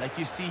 Like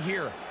you see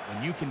here,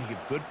 when you can give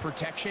good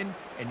protection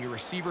and your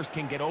receivers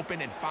can get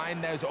open and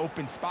find those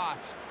open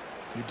spots,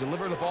 you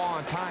deliver the ball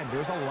on time.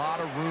 There's a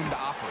lot of room to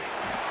operate.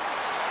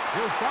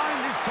 He'll find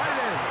his tight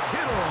end,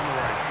 Kittle, on the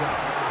right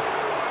side.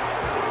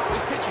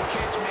 This pitch and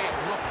catch may have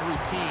looked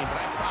routine,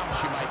 but I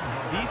promise you, Mike,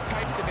 these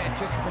types of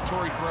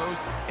anticipatory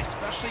throws,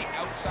 especially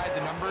outside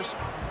the numbers,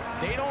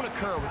 they don't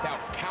occur without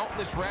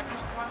countless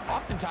reps,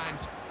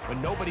 oftentimes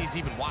when nobody's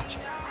even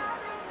watching.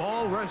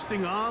 Ball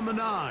resting on the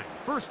 9.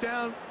 First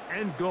down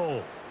and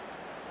goal.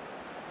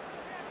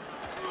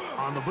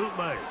 On the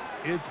bootleg,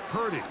 it's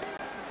Purdy.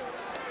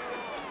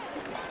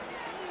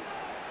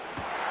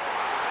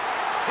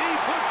 He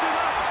puts it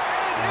up,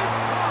 and it's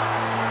caught.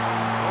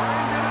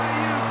 Brandon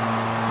Ayuk,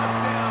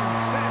 touchdown,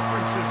 San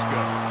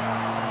Francisco.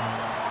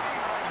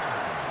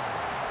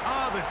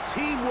 The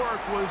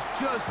teamwork was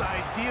just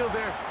ideal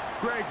there.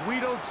 Greg, we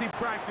don't see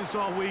practice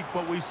all week,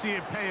 but we see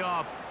it pay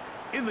off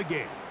in the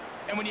game.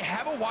 And when you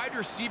have a wide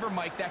receiver,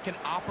 Mike, that can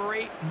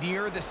operate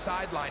near the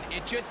sideline,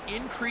 it just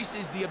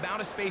increases the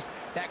amount of space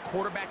that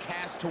quarterback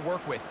has to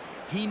work with.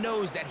 He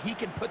knows that he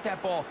can put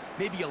that ball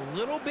maybe a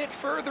little bit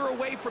further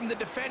away from the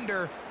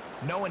defender,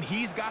 knowing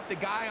he's got the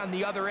guy on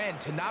the other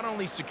end to not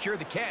only secure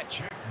the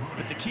catch,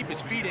 but to keep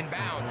his feet in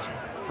bounds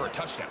for a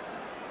touchdown.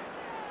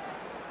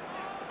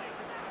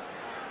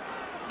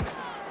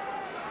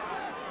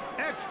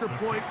 Extra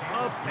point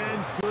up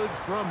and good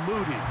from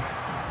Moody.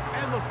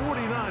 And the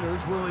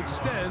 49ers will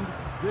extend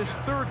this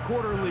third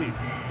quarter lead.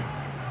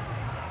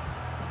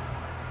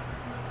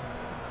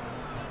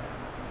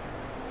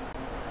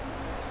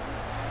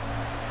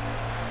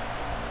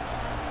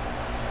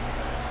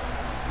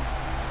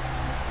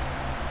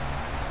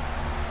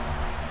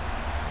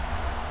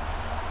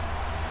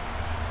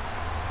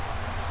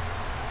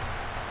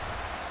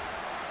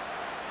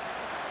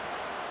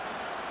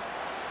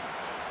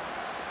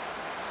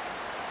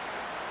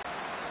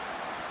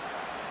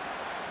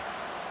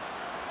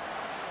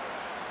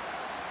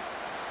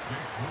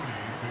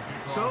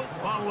 So,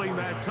 following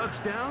that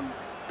touchdown,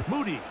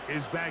 Moody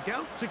is back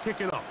out to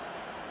kick it off.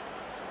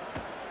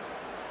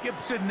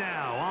 Gibson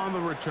now on the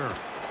return.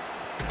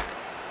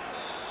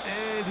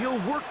 And he'll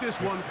work this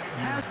one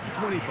past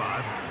the 25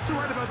 to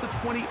right about the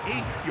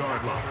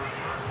 28-yard line.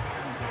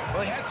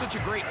 Well, he had such a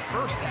great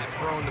first half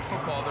throwing the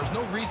football. There's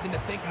no reason to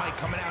think, Mike,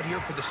 coming out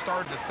here for the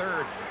start of the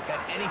third, that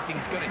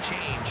anything's going to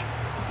change.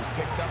 He's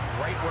picked up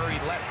right where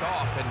he left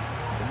off, and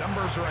the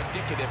numbers are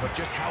indicative of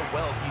just how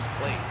well he's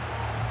played.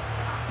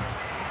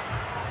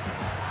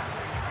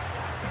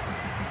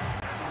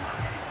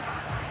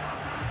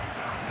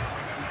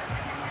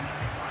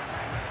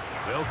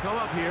 They'll come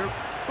up here,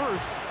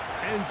 1st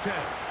and 10.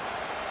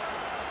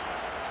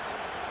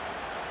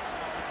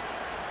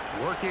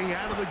 Working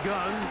out of the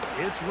gun,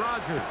 it's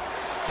Rodgers.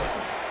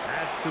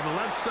 That's to the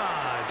left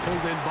side,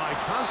 pulled in by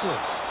Conklin.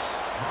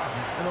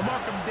 And they'll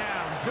mark him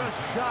down just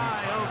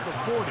shy of the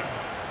 40.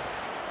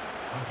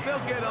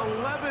 They'll get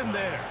 11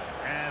 there,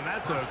 and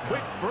that's a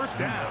quick first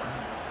down.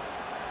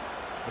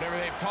 Whatever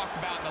they've talked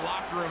about in the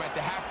locker room at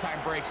the halftime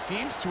break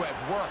seems to have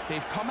worked.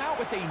 They've come out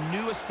with a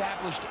new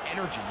established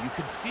energy. You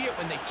could see it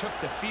when they took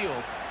the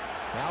field.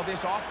 Now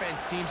this offense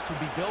seems to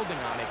be building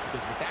on it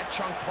because with that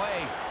chunk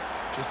play,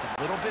 just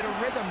a little bit of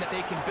rhythm that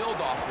they can build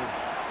off of.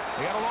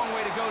 They got a long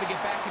way to go to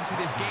get back into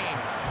this game,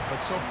 but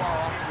so far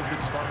off to a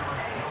good start.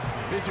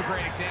 This is a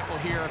great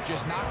example here of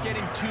just not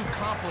getting too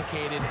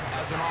complicated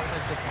as an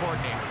offensive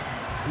coordinator.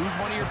 Who's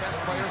one of your best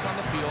players on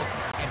the field,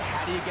 and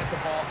how do you get the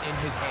ball in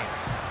his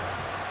hands?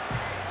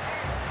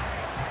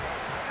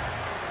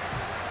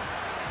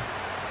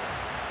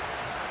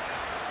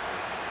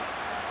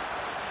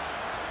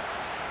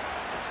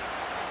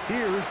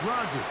 Here's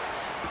Rodgers.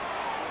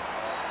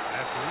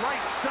 At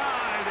right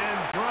side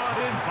and brought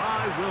in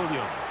by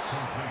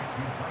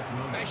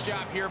Williams. Nice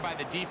job here by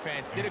the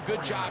defense. Did a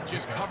good job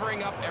just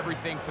covering up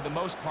everything for the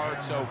most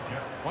part. So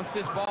once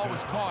this ball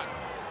was caught,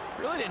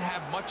 really didn't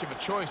have much of a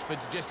choice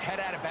but to just head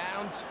out of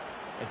bounds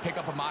and pick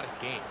up a modest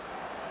gain.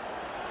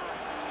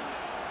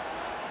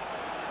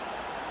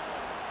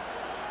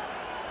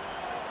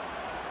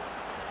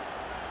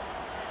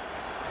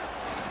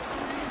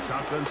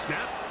 Shotgun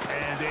snap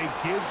and a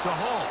give to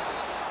Hall.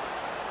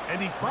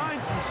 And he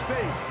finds some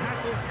space,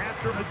 tackled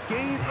after a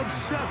gain of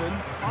 7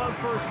 on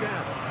first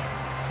down.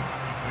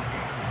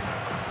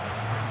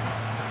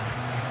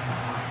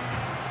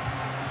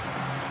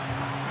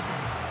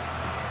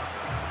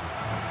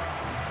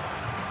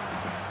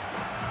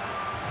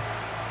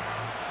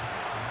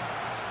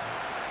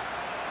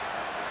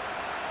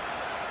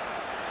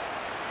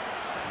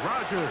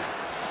 Rodgers.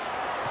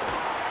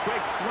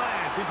 Quick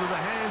slant into the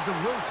hands of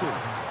Wilson.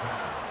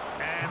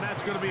 And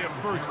that's going to be a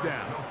first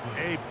down.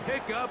 A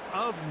pickup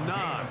of 9.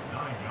 9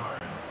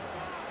 yards.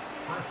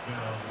 First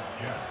down,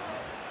 Jets.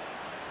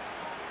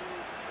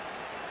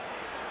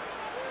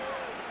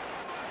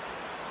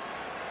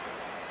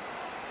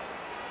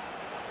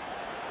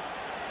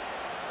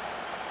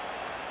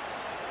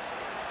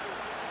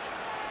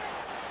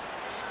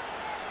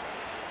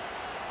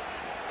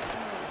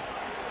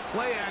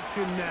 Play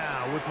action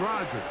now with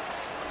Rodgers.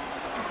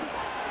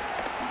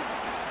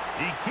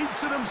 He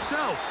keeps it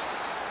himself.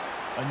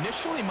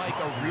 Initially, Mike,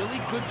 a really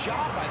good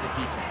job by the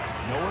defense.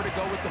 Nowhere to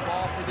go with the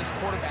ball for this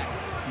quarterback.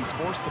 He's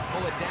forced to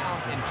pull it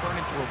down and turn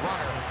into a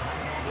runner.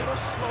 A little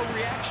slow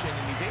reaction,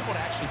 and he's able to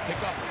actually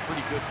pick up a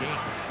pretty good game.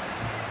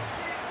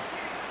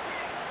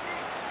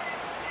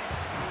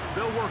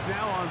 They'll work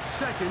now on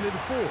 2nd and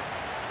 4.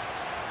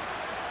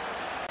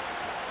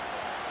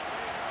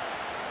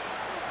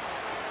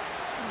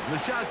 The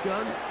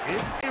shotgun,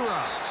 it's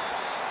A-Rod.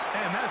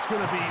 And that's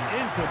going to be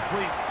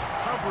incomplete.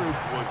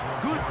 Coverage was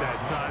good that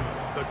time.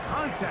 The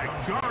contact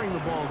jarring the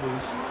ball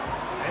loose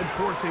and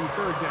forcing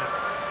 3rd down.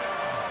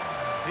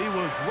 He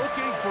was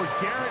looking for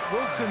Garrett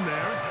Wilson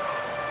there.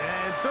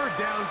 And 3rd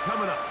down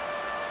coming up.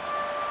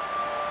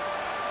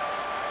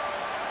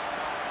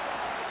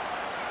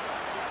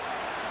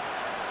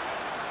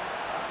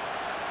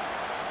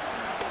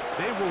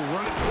 They will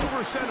run it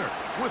over center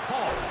with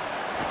Hall.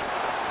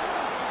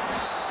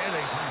 And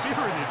a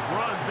spirited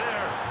run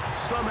there,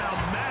 somehow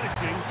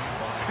managing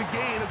to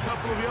gain a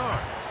couple of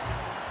yards.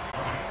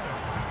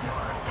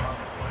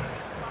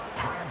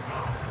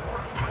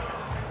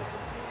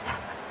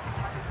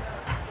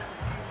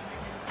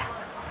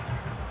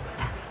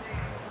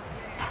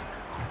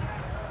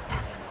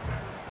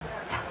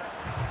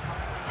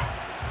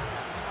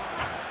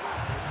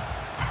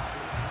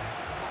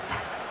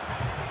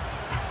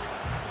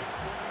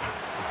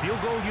 The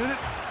field goal unit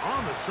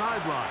on the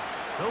sideline.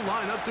 They'll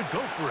line up to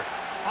go for it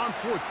on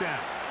 4th down.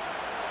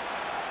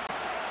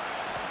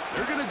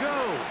 They're going to go,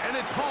 and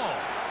it's Hall.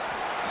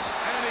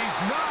 And he's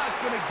not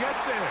going to get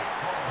there.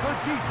 The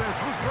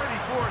defense was ready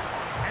for it,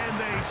 and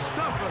they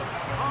stuff him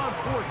on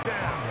 4th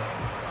down.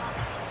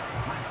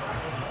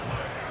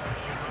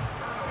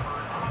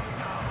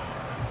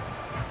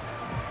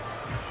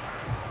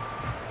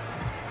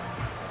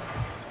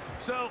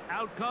 So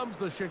out comes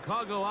the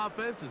Chicago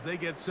offense as they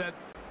get set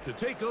to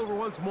take over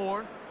once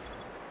more.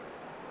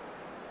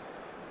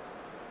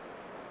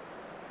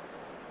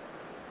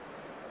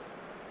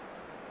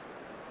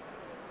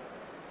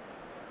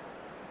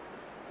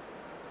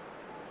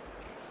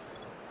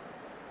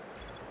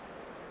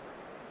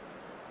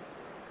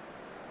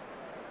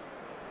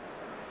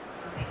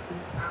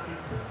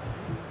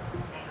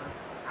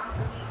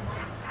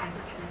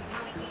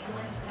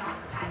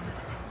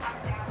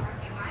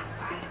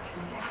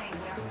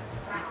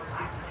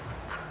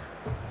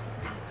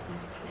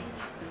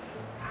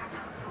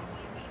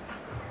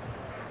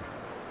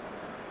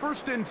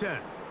 First and 10.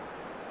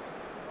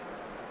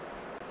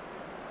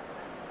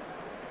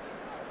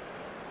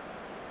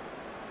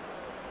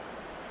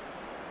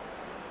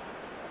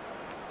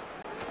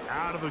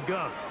 Out of the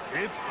gun.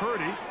 It's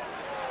Purdy.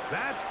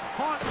 That's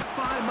caught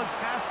by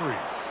McCaffrey.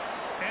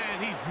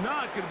 And he's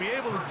not going to be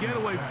able to get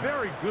away.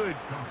 Very good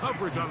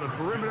coverage on the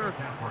perimeter.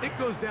 It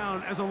goes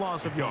down as a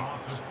loss of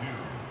yards.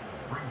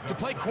 To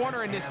play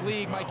corner in this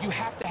league, Mike, you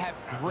have to have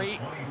great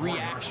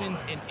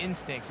reactions and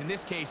instincts. In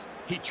this case,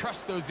 he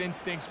trusts those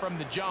instincts from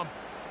the jump,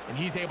 and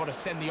he's able to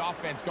send the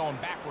offense going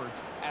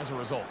backwards as a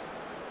result.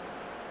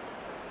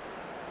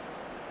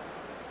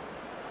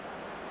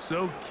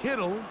 So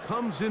Kittle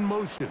comes in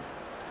motion.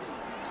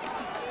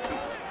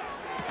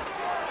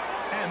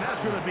 And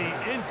that's going to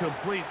be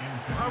incomplete.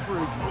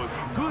 Coverage was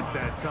good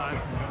that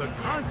time. The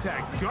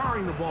contact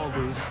jarring the ball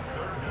loose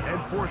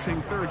and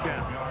forcing 3rd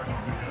down.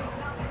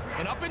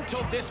 And up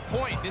until this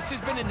point, this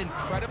has been an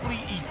incredibly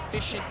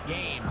efficient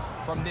game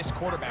from this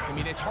quarterback. I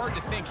mean, it's hard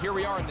to think. Here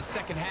we are in the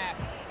 2nd half,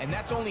 and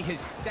that's only his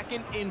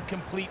 2nd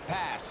incomplete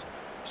pass.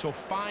 So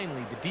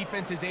finally, the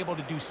defense is able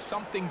to do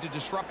something to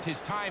disrupt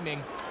his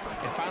timing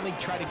and finally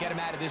try to get him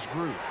out of this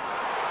groove.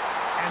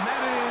 And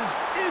that is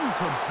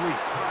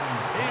incomplete.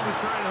 He was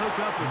trying to hook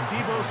up with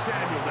Deebo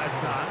Samuel that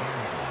time.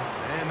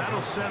 And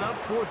that'll set up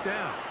fourth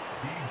down.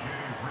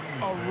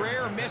 A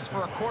rare miss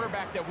for a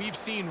quarterback that we've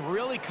seen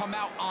really come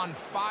out on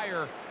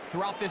fire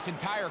throughout this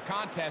entire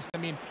contest. I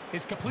mean,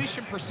 his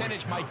completion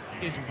percentage, Mike,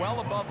 is well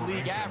above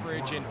league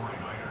average, and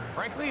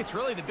frankly, it's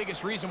really the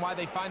biggest reason why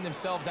they find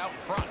themselves out in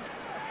front.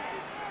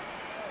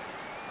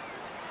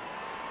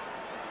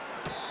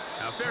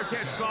 Now, fair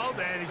catch called,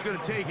 and he's going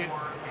to take it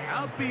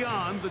out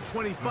beyond the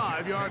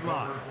 25-yard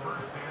line.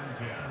 First and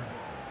 10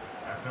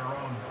 at their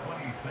own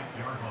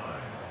 26-yard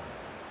line.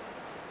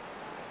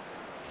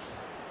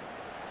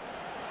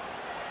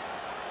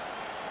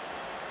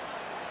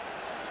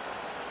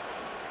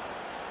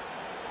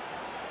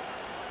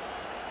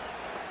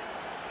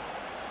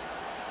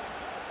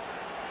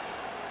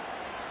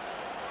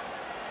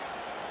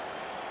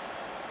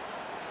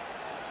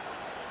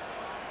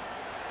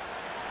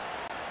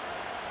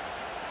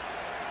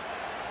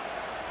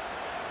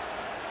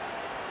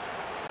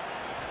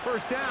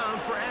 First down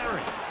for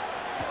Aaron.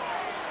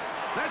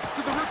 That's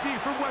to the rookie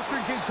from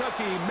Western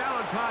Kentucky,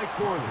 Malachi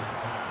Corley.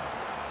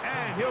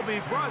 And he'll be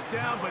brought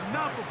down, but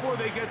not before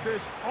they get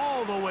this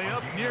all the way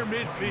up near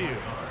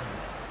midfield.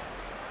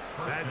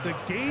 That's a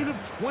gain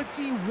of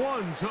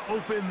 21 to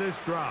open this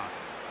drive.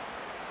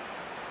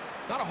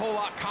 Not a whole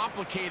lot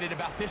complicated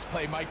about this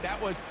play, Mike. That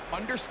was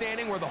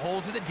understanding where the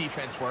holes of the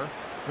defense were.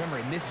 Remember,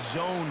 in this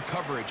zone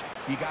coverage,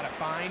 you got to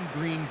find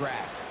green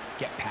grass,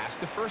 get past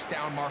the first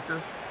down marker,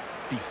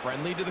 be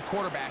friendly to the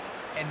quarterback,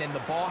 and then the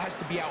ball has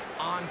to be out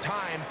on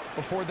time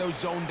before those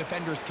zone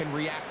defenders can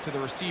react to the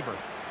receiver.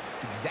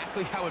 It's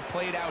exactly how it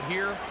played out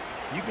here.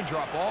 You can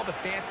drop all the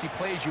fancy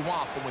plays you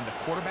want, but when the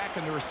quarterback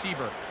and the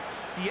receiver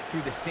see it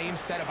through the same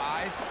set of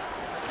eyes,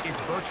 it's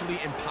virtually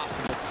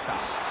impossible to stop.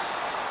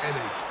 And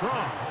a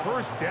strong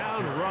first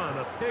down run,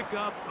 a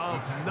pickup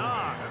of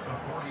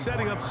 9,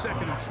 setting up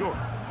second and short.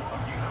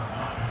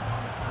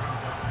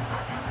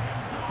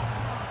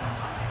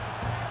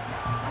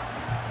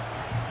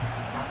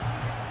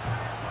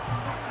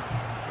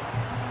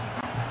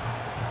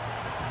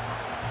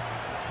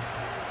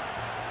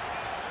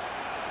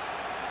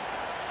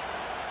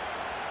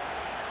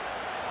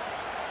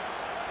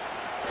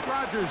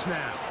 Rodgers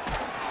now.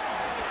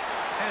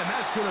 And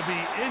that's going to be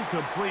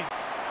incomplete.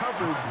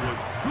 Coverage was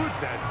good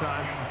that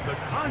time. The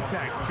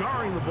contact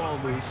jarring the ball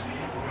loose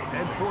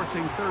and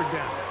forcing third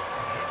down.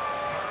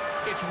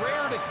 It's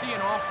rare to see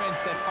an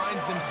offense that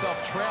finds themselves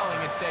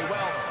trailing and say,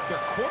 well,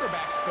 their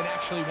quarterback's been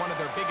actually one of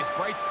their biggest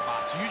bright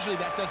spots. Usually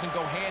that doesn't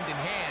go hand in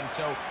hand,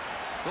 so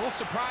it's a little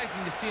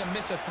surprising to see him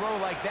miss a throw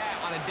like that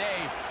on a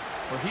day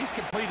where he's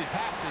completed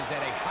passes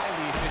at a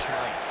highly efficient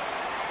rate.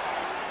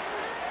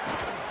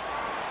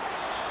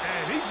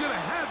 And he's going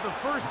to have the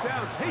first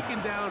down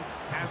taken down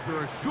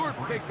after a short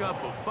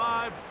pickup of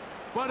 5,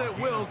 but it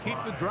will keep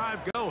the drive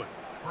going.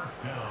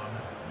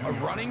 A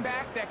running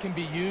back that can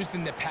be used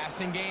in the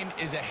passing game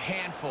is a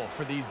handful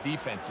for these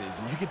defenses.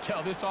 And you can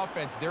tell this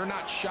offense, they're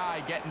not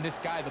shy getting this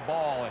guy the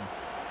ball. And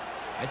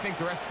I think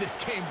the rest of this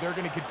game, they're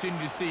going to continue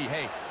to see,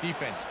 hey,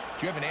 defense,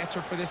 do you have an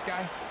answer for this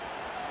guy?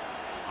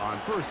 On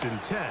first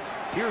and 10,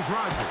 here's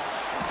Rodgers.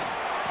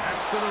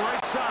 That's to the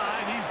right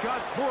side. He's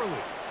got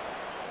Corley.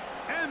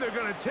 And they're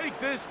going to take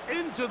this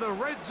into the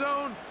red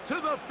zone to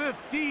the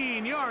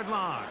 15-yard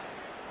line.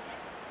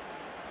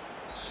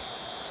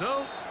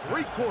 So,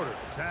 3 quarters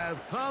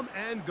have come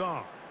and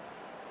gone.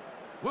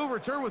 We'll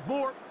return with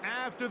more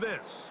after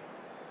this.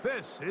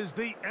 This is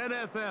the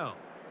NFL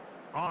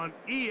on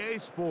EA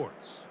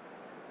Sports.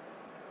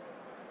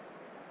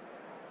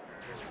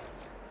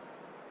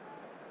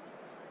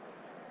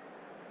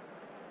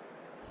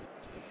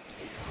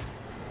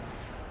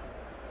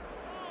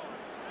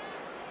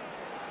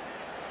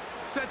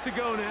 Set to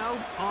go now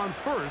on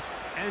first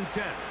and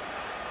 10.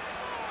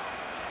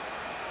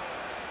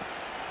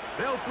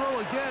 They'll throw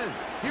again.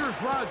 Here's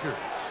Rodgers.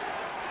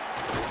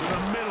 To the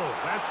middle.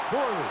 That's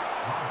Corley.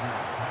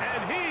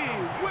 And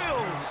he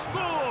will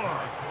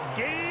score.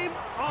 Game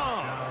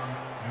on.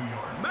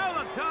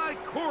 Malachi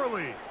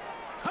Corley.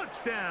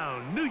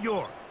 Touchdown, New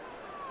York.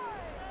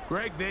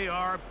 Greg, they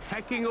are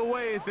pecking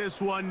away at this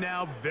one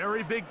now.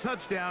 Very big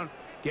touchdown.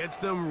 Gets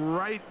them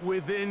right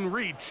within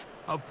reach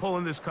of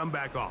pulling this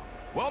comeback off.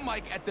 Well,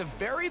 Mike, at the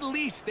very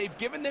least, they've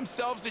given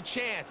themselves a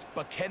chance,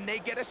 but can they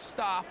get a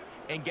stop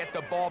and get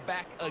the ball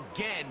back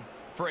again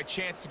for a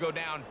chance to go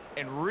down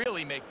and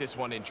really make this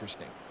one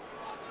interesting?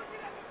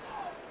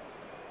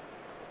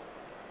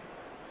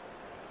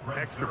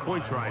 Extra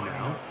point try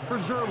now for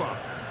Zerla.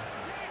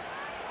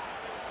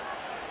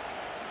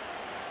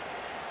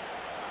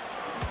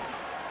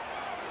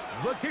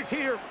 The kick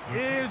here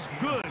is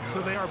good,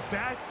 so they are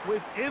back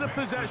within a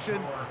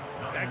possession.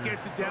 That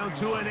gets it down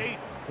to an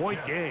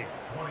 8-point game.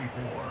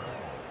 24.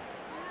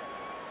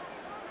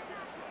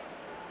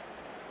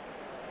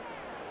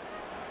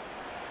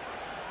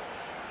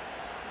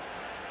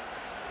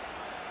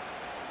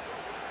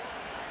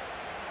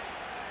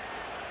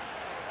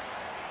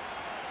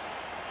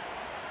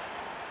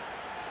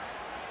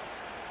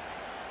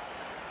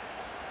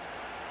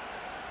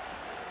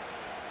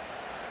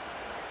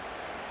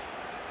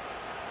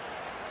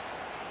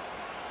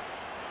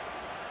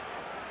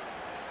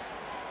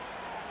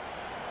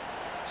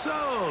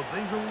 So,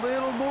 things a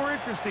little more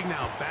interesting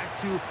now. Back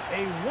to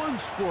a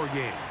one-score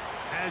game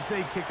as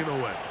they kick it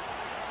away.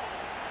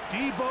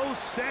 Deebo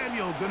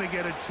Samuel going to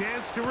get a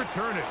chance to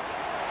return it.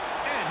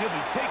 And he'll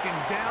be taken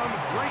down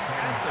right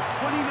at the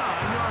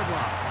 29-yard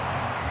line.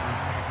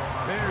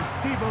 There's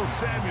Deebo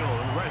Samuel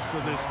and the rest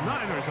of this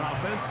Niners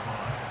offense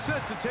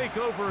set to take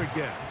over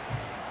again.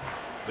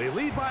 They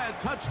lead by a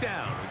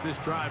touchdown as this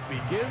drive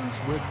begins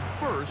with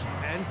 1st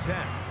and 10.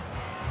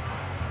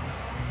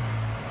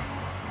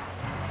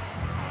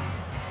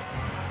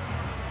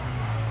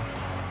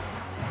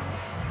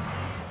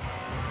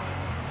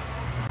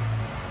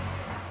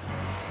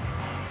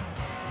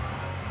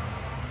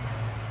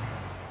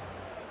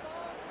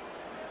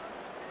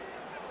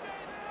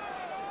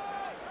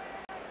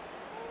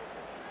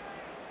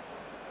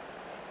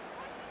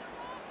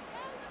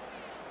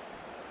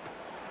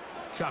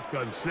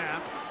 Shotgun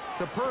snap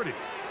to Purdy.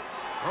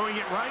 Throwing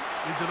it right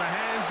into the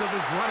hands of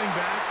his running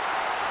back.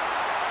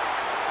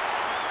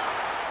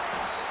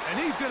 And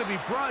he's going to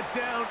be brought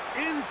down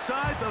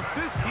inside the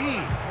 15.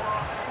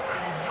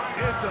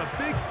 It's a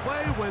big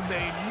play when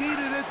they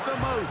needed it the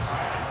most.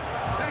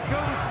 That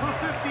goes for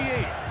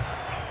 58.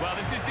 Well,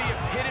 this is the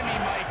epitome,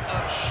 Mike,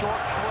 of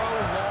short throw,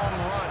 long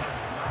run.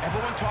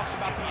 Everyone talks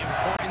about the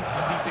importance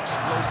of these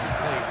explosive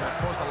plays. And, of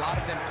course, a lot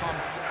of them come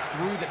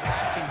through the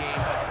passing game,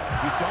 but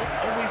you don't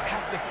always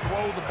have to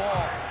throw the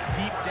ball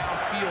deep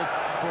downfield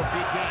for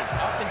big gains.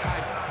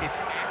 Oftentimes, it's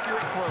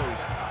accurate throws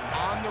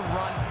on the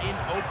run in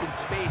open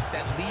space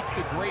that leads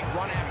to great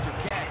run after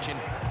catch. And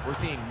we're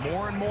seeing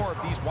more and more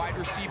of these wide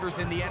receivers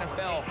in the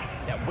NFL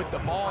that with the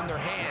ball in their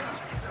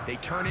hands, they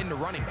turn into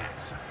running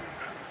backs.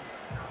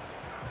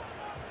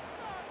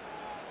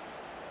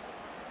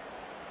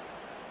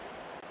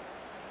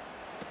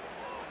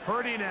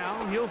 Purdy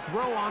now, he'll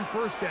throw on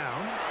 1st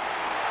down.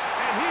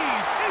 And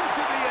he's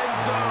into the end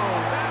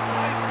zone. That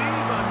might be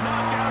the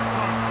knockout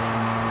punch.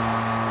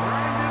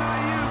 Brandon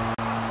Ayuk,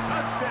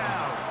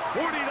 touchdown,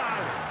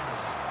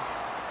 49ers.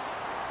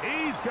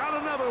 He's got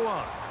another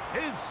one.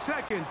 His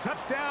 2nd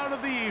touchdown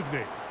of the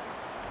evening.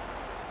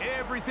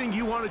 Everything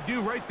you want to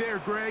do right there,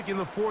 Greg, in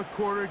the 4th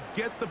quarter,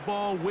 get the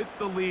ball with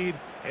the lead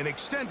and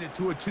extend it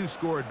to a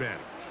 2-score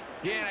advantage.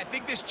 Yeah, and I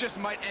think this just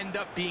might end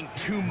up being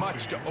too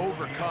much to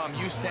overcome.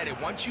 You said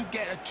it. Once you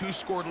get a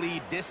 2-score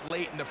lead this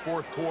late in the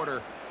 4th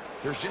quarter,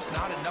 there's just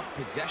not enough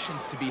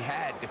possessions to be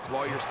had to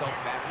claw yourself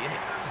back in it.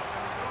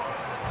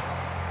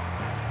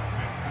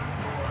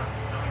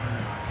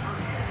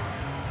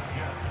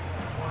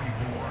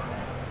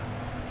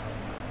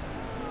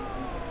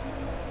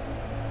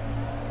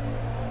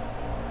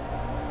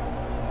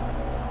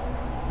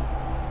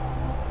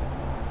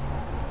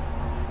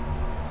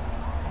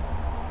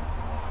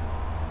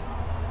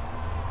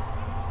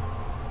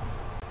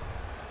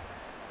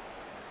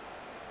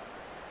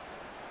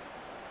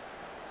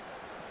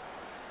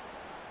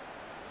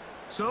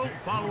 So,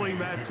 following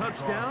that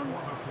touchdown,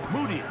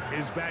 Moody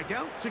is back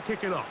out to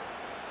kick it off.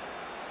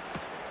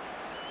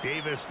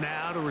 Davis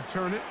now to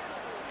return it.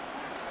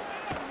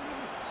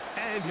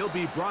 And he'll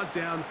be brought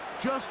down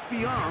just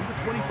beyond the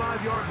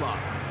 25-yard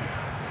line.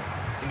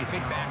 And you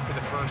think back to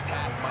the first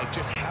half, Mike,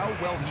 just how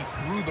well he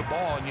threw the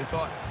ball, and you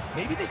thought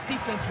maybe this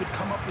defense would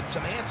come up with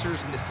some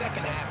answers in the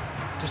second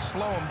half to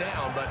slow him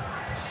down, but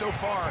so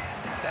far,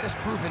 that has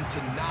proven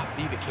to not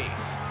be the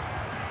case.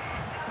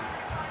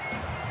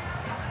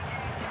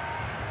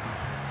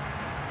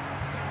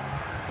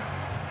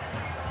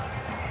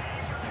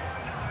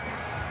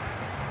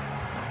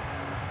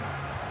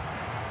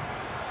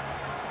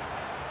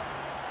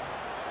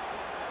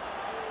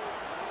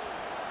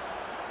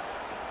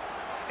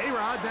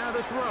 A-Rod now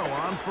to throw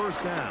on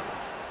 1st down.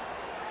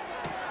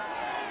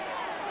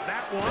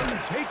 That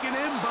one taken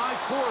in by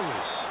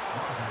Corley.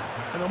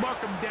 And they'll mark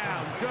him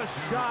down just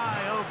shy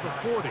of the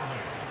 40.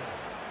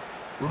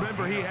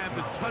 Remember, he had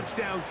the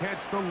touchdown catch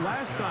the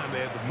last time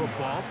they had the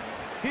football.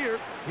 Here,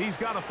 he's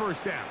got a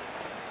 1st down.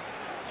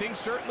 Things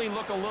certainly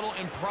look a little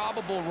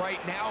improbable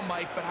right now,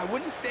 Mike, but I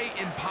wouldn't say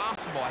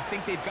impossible. I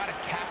think they've got to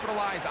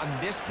capitalize on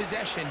this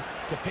possession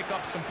to pick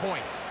up some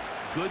points.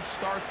 Good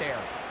start there.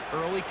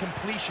 Early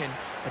completion,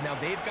 but now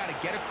they've got to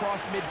get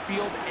across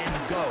midfield and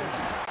go.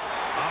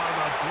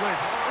 The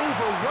blitz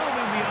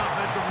overwhelming the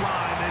offensive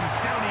line, and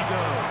down he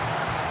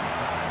goes.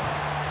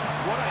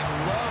 What I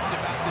loved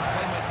about this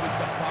play, Mike, was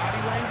the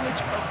body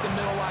language of the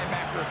middle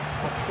linebacker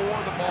before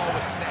the ball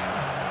was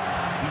snapped.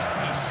 We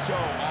see so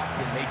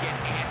often they get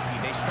antsy,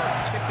 they start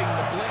tipping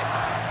the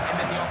blitz,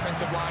 and then the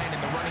offensive line and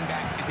the running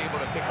back is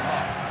able to pick them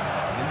up.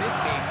 In this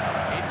case,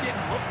 it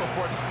didn't look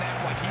before the snap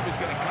like he was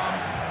going to come.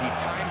 He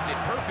times it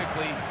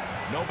perfectly.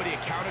 Nobody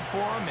accounted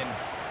for him, and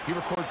he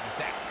records the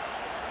sack.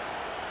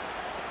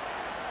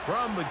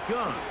 From the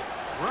gun,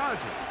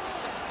 Rodgers.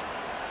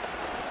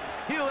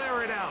 He'll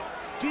air it out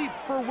deep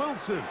for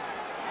Wilson.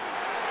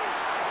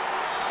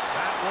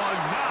 That one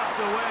knocked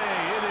away.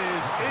 It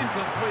is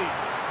incomplete.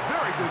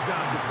 Very good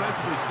job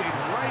defensively. Stayed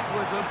right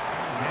with him,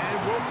 and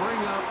will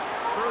bring up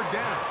 3rd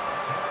down.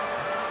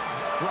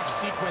 Rough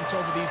sequence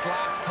over these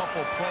last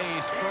couple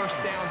plays.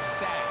 1st down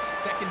sack,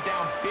 2nd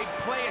down big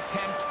play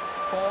attempt,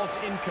 falls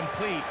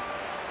incomplete.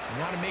 And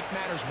now to make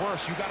matters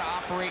worse, you got to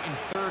operate in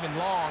 3rd and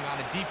long on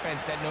a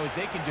defense that knows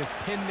they can just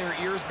pin their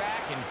ears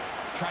back and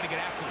try to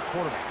get after the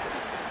quarterback.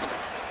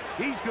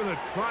 He's going to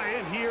try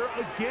it here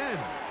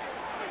again.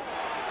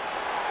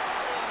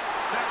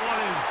 That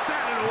one is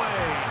batted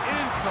away.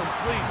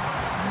 Incomplete.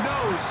 No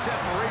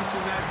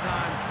separation that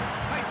time.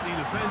 Tightly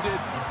defended.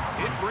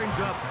 It brings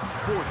up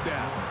 4th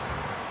down.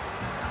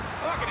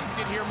 I'm not going to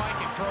sit here, Mike,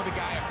 and throw the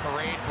guy a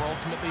parade for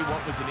ultimately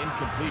what was an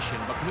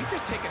incompletion, but can we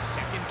just take a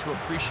second to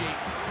appreciate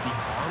the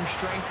arm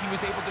strength he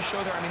was able to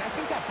show there? I mean, I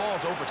think that ball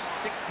is over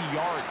 60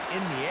 yards in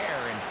the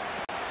air, and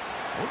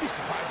I wouldn't be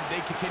surprised if they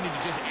continue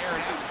to just air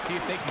it out and see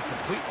if they can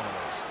complete one of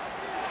those.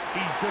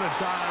 He's going to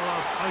dial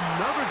up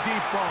another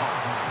deep ball.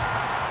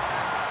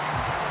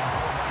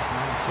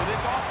 So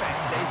this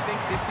offense, they think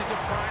this is a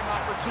prime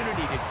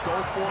opportunity to go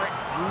for it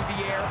through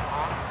the air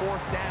on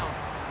 4th down.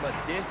 But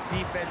this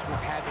defense was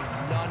having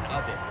none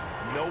of it.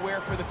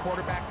 Nowhere for the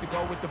quarterback to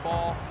go with the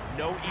ball,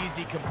 no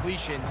easy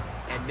completions,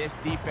 and this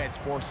defense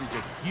forces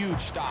a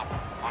huge stop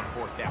on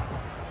 4th down.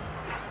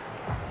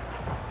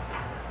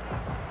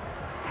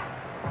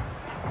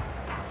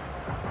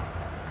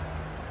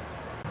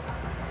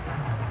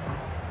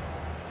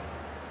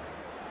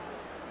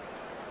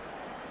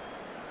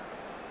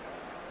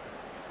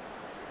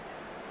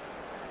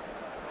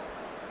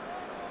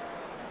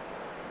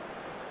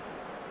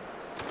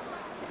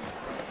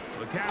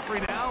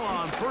 McCaffrey now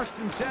on 1st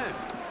and 10.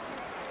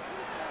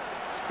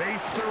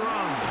 Space to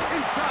run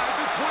inside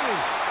the 20.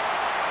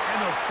 And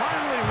they'll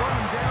finally run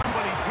him down,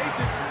 but he takes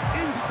it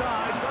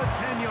inside the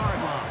 10-yard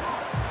line.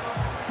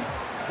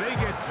 They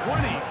get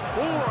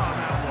 24 on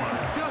that one.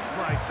 Just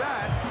like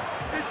that,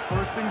 it's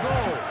 1st and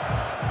goal.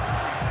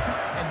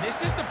 And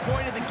this is the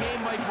point of the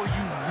game, Mike, where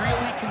you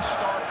really can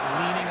start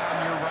leaning on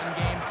your run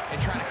game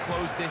and trying to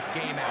close this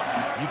game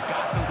out. You've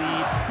got the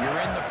lead. You're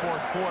in the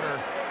 4th quarter.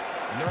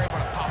 And they're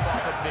able to pop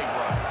off a big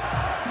run.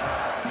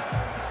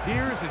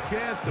 Here's a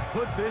chance to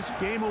put this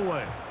game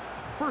away.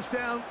 1st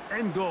down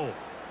and goal.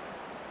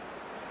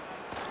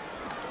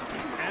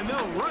 And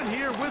they'll run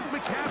here with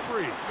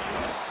McCaffrey.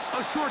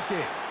 A short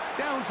game,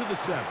 down to the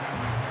 7.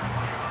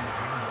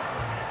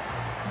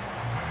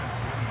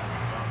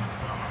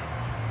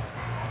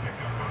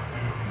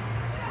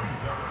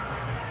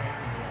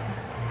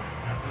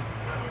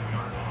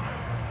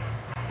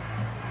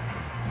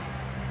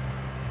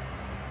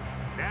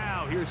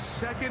 Here's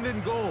 2nd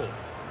and goal.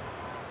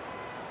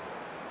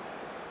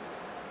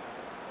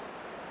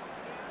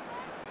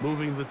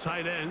 Moving the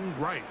tight end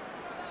right.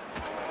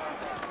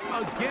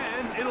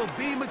 Again, it'll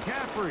be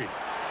McCaffrey.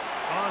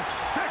 A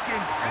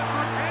 2nd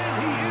effort,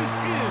 and he is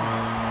in.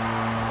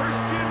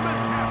 Christian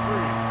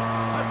McCaffrey.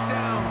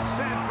 Touchdown,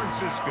 San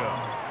Francisco.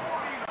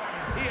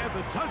 He had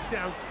the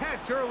touchdown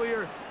catch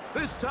earlier.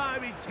 This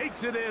time he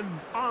takes it in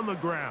on the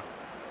ground.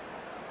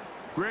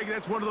 Greg,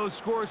 that's one of those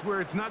scores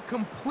where it's not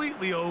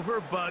completely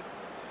over, but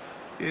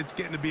it's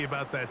getting to be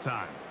about that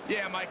time.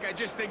 Yeah, Mike, I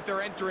just think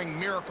they're entering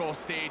miracle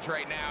stage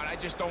right now, and I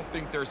just don't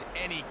think there's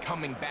any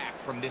coming back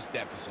from this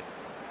deficit.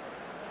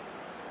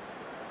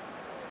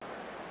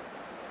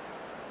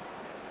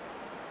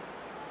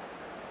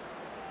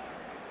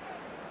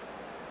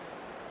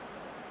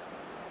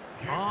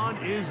 On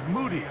is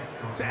Moody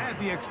to add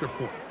the extra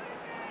point.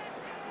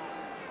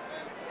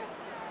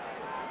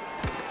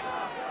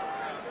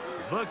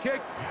 The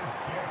kick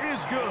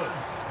is good.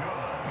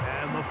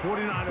 And the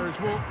 49ers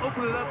will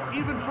open it up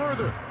even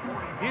further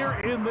here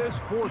in this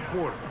 4th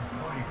quarter.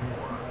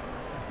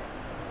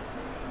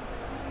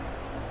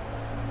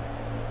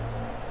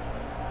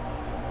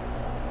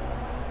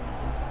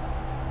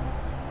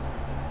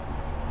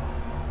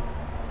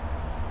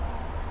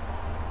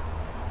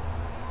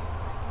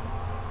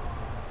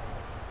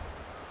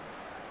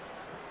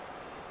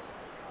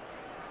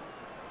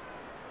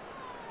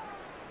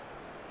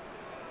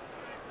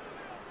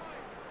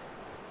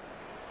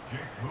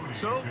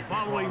 So,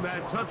 following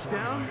that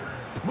touchdown,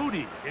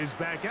 Moody is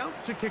back out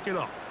to kick it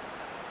off.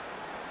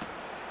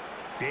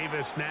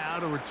 Davis now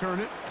to return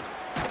it.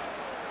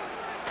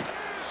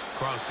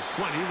 Across the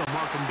 20, they'll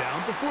mark him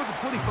down before the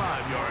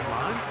 25-yard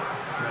line.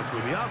 That's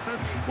where the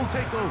offense will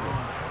take over.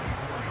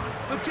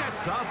 The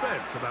Jets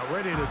offense about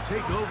ready to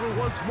take over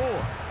once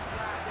more.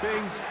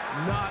 Things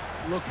not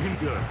looking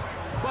good.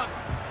 But,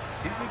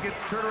 see if they get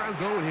the turnaround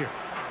going here.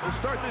 They'll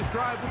start this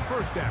drive with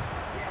 1st down.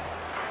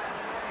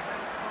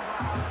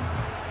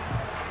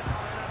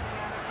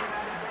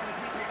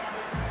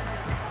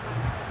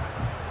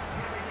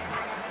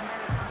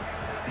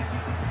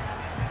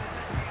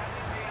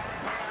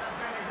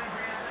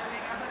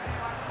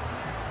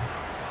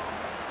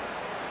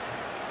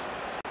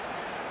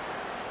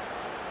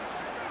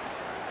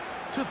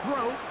 To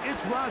throw,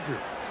 it's Rodgers.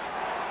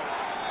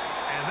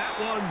 And that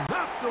one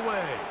knocked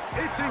away.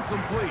 It's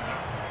incomplete.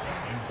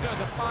 There's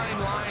a fine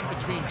line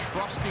between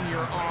trusting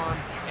your arm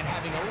and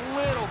having a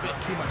little bit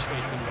too much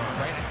faith in your arm,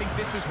 right? I think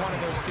this was one of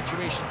those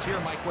situations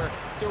here, Mike, where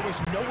there was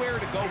nowhere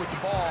to go with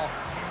the ball.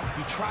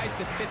 He tries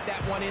to fit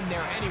that one in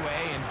there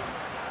anyway, and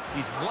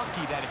he's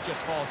lucky that it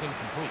just falls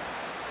incomplete.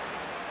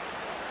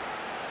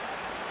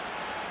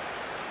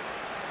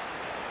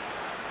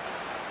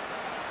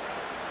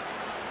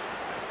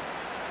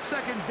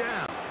 second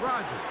down,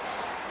 Rodgers.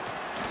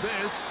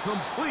 This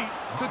complete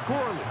to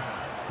Corley.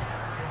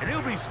 And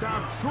he'll be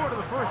stopped short of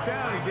the first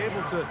down. He's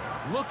able to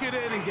look it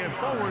in and get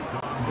forward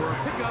for a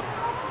pickup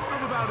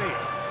of about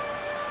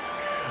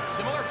 8.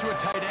 Similar to a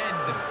tight end,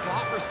 the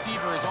slot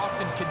receiver is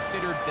often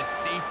considered the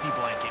safety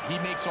blanket. He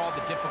makes all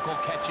the difficult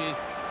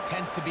catches,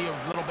 tends to be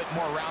a little bit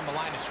more around the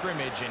line of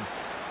scrimmage, and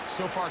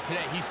so far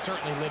today, he's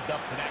certainly lived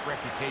up to that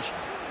reputation.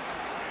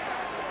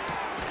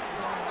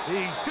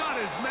 He's got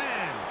his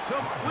man,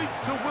 complete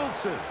to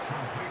Wilson.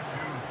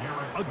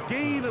 A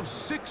gain of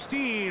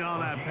 16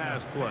 on that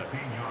pass play.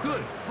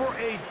 Good for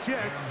a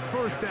Jets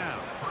first down.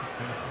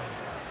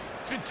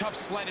 It's been tough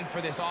sledding for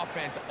this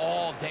offense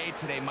all day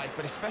today, Mike,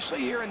 but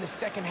especially here in the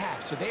second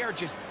half. So they are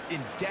just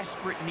in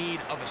desperate need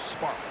of a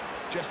spark,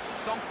 just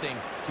something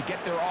to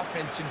get their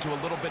offense into a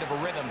little bit of a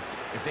rhythm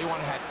if they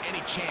want to have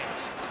any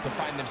chance to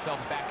find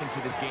themselves back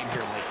into this game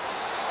here late.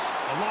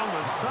 Along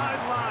the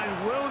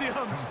sideline,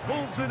 Williams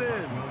pulls it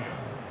in.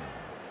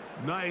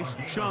 Nice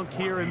chunk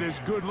here in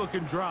this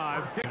good-looking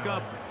drive.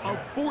 Pickup of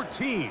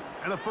 14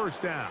 and a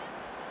first down.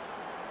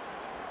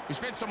 We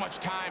spent so much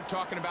time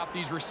talking about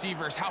these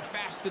receivers. How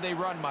fast do they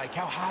run, Mike?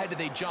 How high do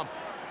they jump?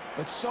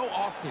 But so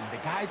often, the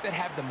guys that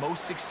have the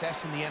most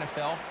success in the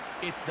NFL,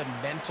 it's the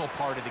mental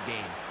part of the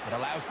game. It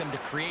allows them to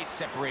create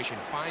separation,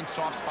 find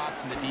soft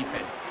spots in the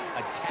defense,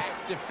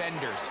 attack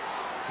defenders.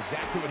 It's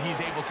exactly what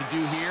he's able to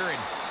do here, and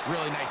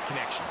really nice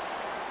connection.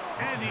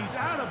 And he's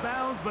out of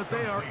bounds, but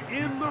they are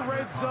in the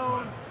red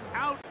zone,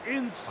 out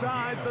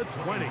inside the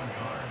 20.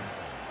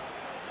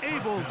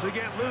 Able to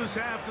get loose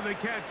after the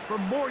catch for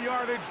more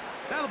yardage.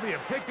 That'll be a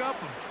pickup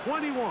of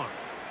 21.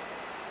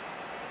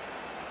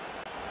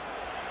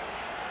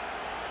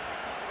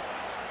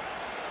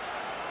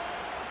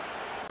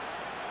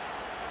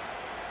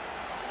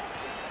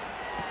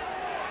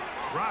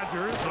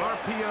 Rodgers,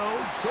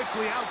 RPO,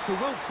 quickly out to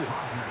Wilson.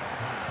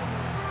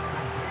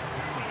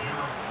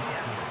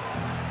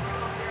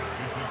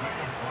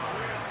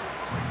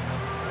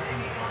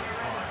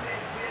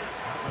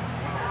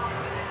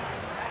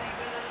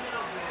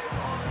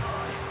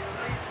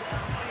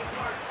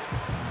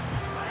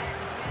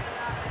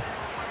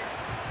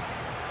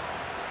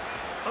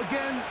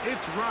 Again,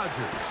 it's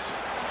Rodgers.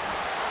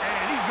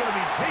 And he's going to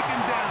be taken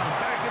down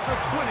back at the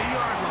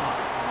 20-yard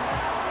line.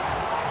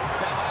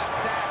 That last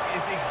sack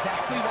is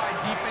exactly why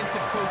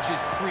defensive coaches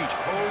preach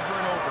over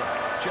and over.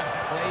 Just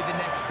play the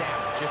next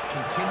down. Just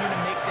continue to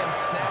make them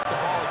snap the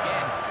ball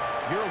again.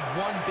 You're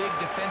one big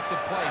defensive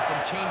play from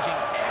changing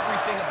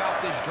everything about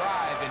this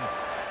drive. And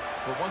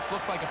what once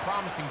looked like a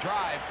promising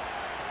drive,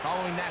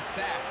 following that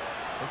sack,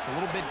 looks a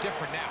little bit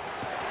different now.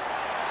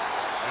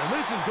 And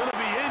this is going to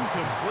be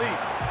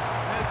incomplete.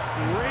 That's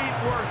great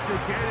work to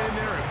get in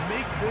there and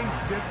make things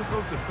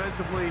difficult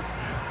defensively,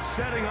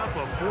 setting up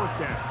a fourth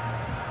down.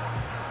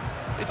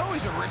 It's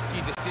always a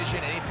risky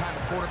decision anytime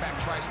a quarterback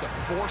tries to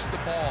force the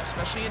ball,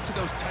 especially into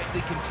those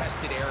tightly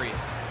contested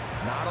areas.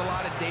 Not a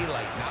lot of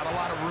daylight, not a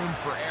lot of room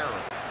for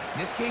error. In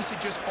this case, it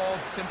just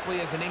falls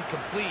simply as an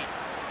incomplete.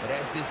 But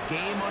as this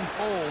game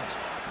unfolds,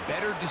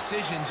 better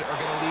decisions are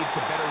going to lead to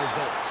better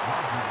results.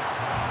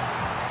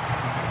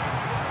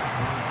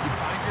 You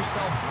find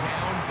yourself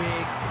down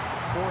big. It's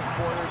the fourth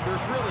quarter.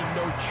 There's really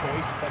no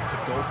choice but to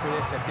go for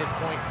this at this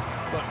point.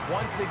 But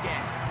once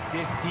again,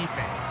 this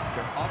defense,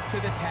 they're up to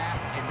the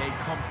task, and they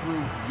come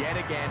through yet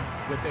again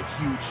with a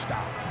huge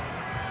stop.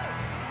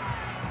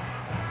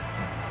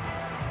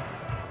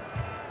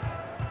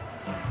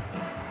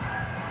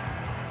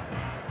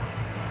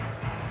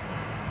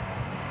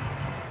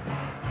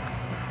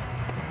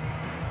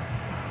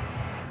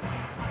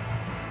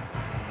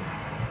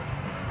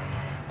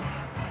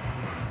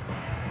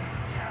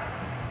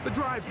 The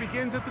drive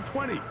begins at the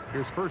 20.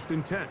 Here's 1st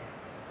and 10.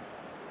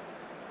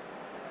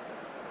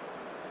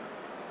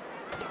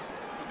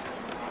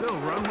 They'll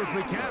run with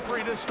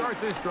McCaffrey to start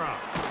this drive.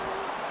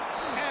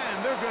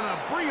 And they're going to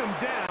bring him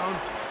down,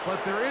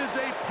 but there is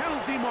a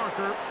penalty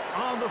marker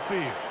on the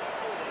field.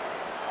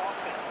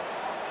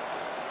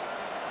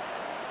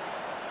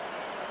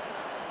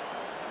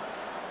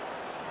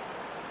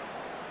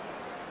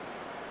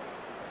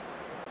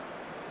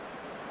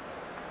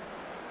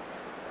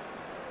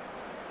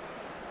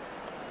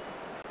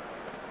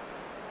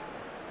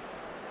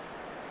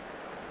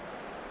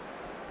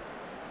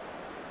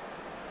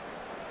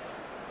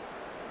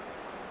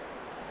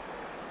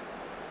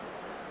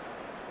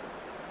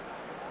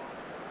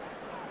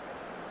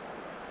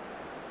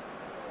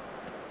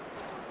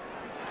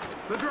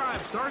 The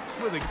drive starts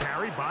with a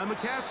carry by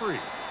McCaffrey,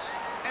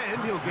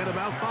 and he'll get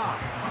about 5.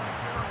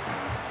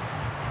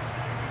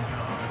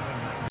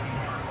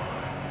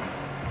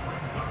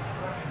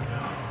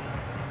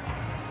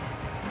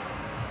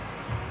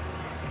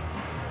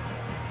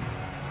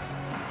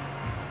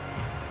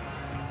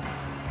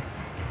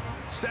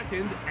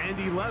 Second and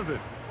 11.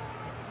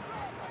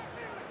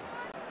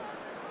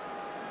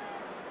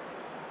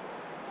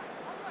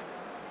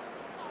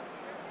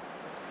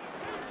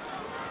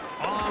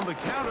 On the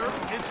counter,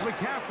 it's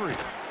McCaffrey.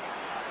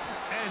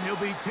 And he'll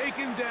be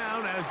taken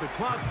down as the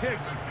clock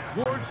ticks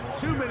towards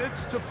 2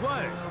 minutes to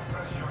play.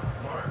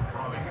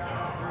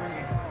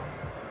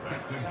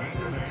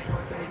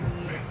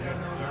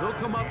 They'll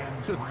come up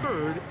to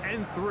 3rd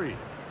and 3.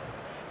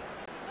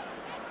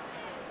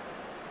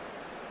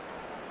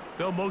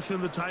 They'll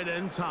motion the tight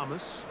end,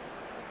 Thomas.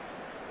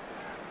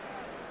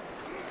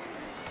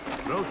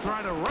 They'll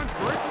try to run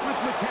for it with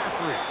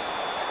McCaffrey.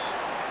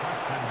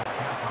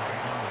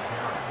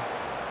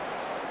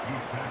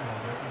 He's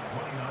tackled at the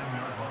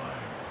 29-yard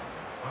line.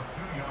 A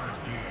 2-yard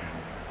gain.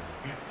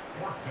 It's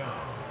 4th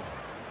down.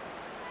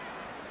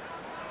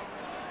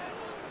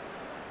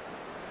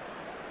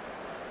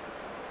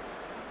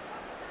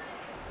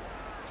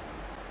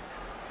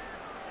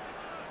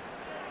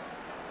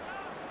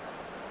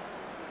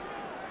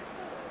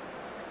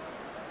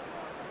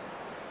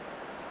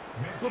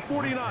 The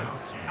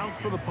 49ers out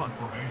for the punt.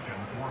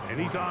 And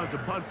he's on to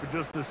punt for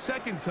just the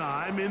 2nd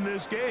time in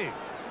this game.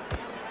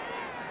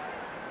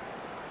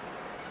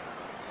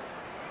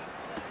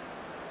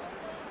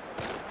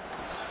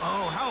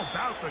 Oh, how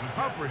about the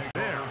coverage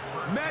there?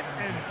 Met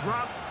and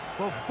dropped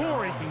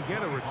before he can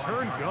get a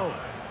return going.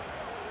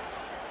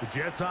 The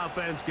Jets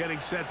offense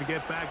getting set to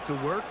get back to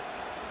work.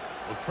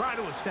 Will try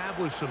to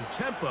establish some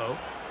tempo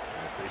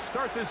as they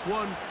start this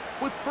one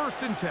with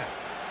 1st and 10.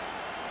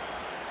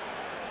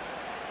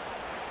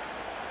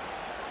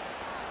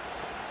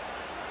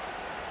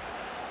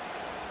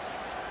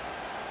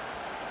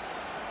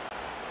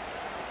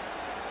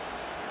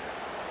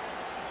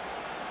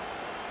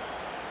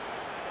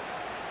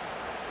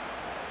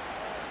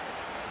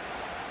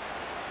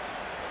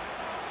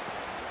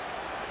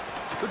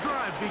 The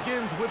drive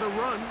begins with a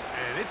run,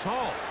 and it's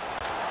Hall.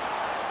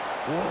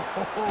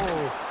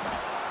 Whoa!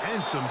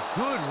 And some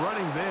good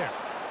running there.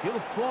 He'll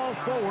fall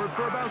forward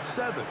for about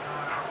 7.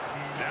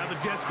 Now the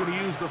Jets going to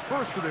use the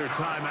first of their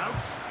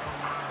timeouts,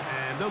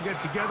 and they'll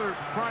get together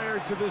prior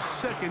to this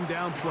 2nd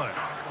down play.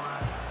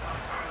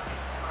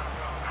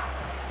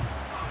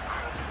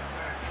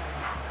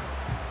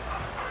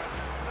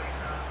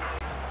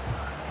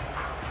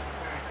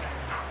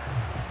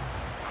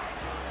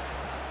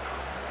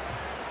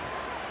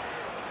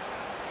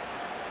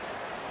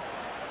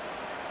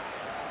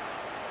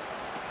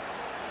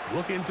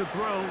 Looking to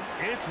throw,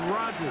 it's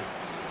Rodgers.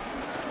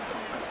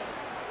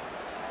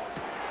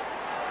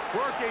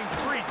 Working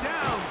free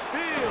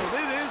downfield,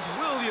 it is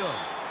Williams.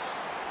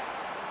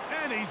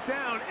 And he's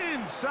down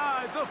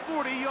inside the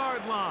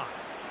 40-yard line.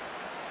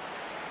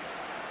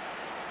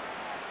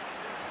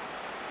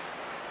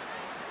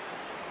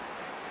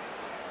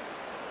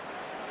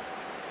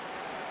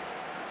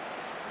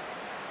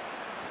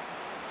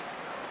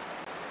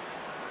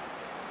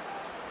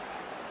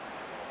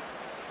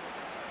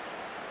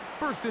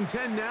 First and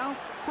 10 now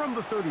from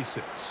the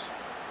 36.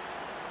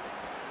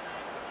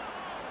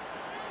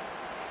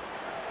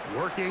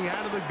 Working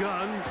out of the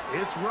gun,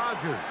 it's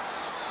Rodgers.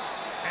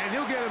 And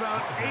he'll get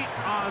about 8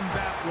 on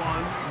that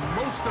one.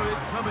 Most of it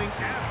coming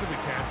after the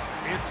catch.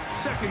 It's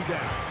 2nd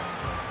down.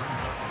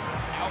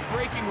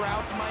 Out-breaking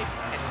routes, Mike,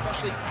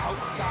 especially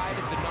outside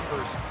of the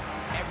numbers,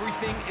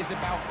 everything is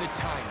about the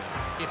timing.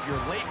 If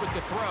you're late with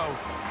the throw,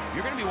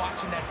 you're going to be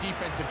watching that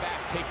defensive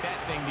back take that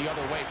thing the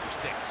other way for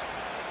 6.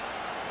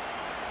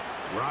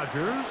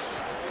 Rodgers.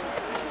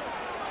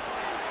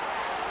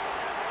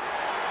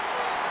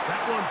 That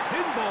one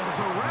pinballs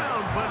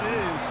around, but it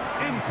is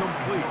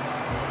incomplete.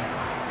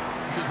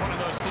 This is one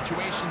of those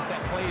situations that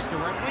plays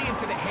directly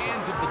into the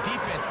hands of the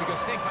defense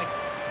because think, Mike,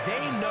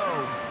 they know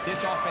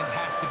this offense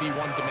has to be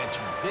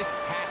one-dimensional. This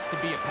has to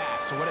be a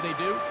pass. So what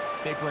do?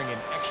 They bring in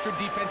extra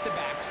defensive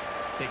backs.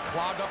 They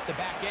clog up the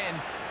back end.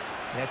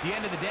 And at the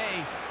end of the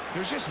day,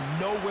 there's just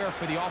nowhere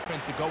for the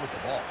offense to go with the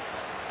ball.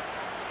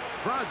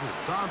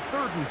 Rodgers on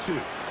 3rd and 2.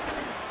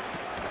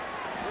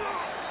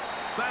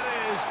 That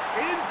is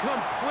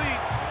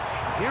incomplete.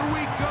 Here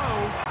we go.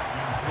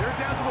 They're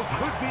down to what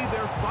could be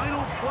their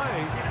final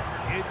play.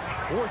 It's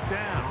 4th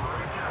down.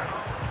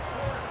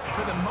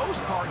 For the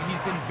most part, he's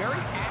been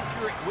very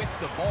accurate with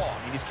the ball.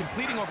 I mean, he's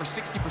completing over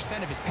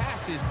 60% of his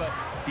passes, but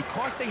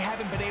because they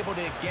haven't been able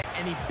to get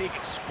any big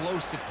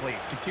explosive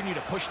plays, continue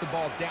to push the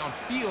ball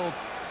downfield,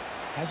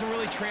 hasn't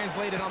really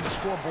translated on the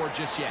scoreboard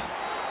just yet.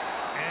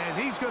 And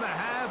he's going to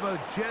have a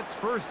Jets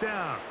 1st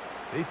down.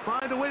 They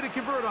find a way to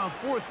convert on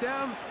 4th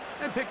down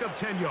and pick up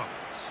 10 yards.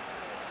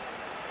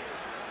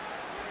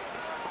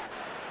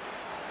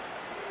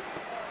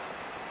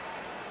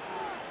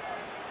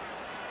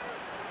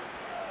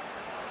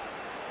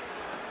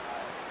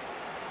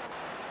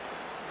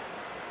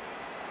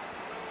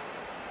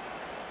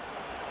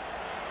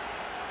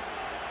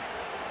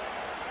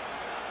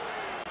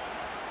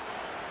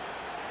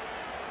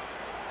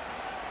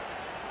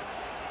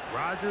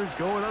 Rodgers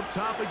going up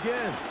top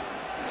again.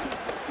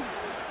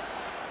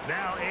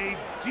 Now a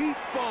deep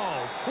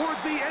ball toward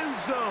the end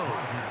zone.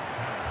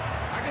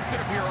 I can sit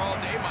up here all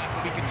day, Mike,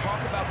 and we can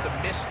talk about the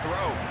missed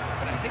throw,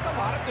 but I think a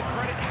lot of the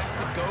credit has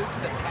to go to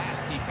the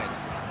pass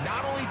defense.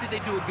 Not only did they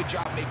do a good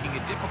job making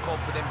it difficult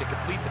for them to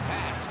complete the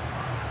pass,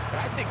 but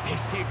I think they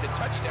saved the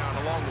touchdown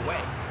along the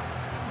way.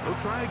 He'll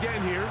try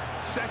again here.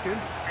 2nd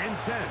and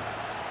 10.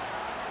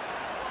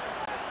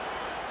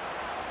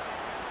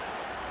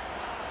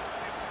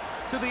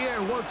 To the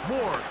air once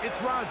more.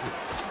 It's Rodgers.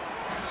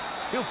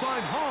 He'll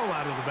find Hall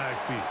out of the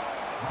backfield.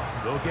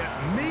 They'll get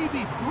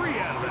maybe 3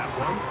 out of that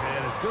one,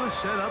 and it's going to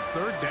set up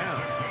 3rd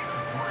down.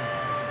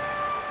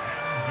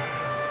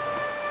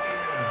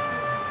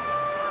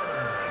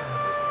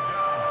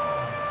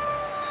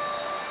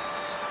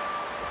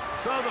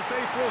 So the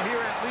faithful here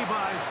at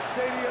Levi's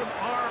Stadium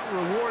are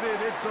rewarded.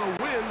 It's a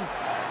win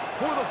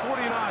for the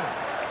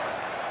 49ers.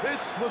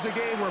 This was a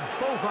game where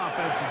both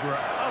offenses were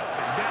up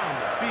and down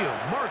the field,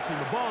 marching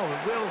the ball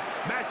at will,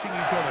 matching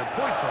each other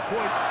point for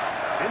point.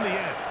 In the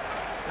end,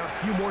 got a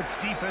few more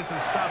defensive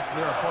stops than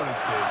their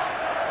opponents did.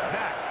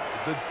 That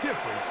is the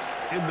difference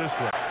in this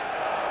one.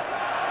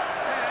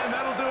 And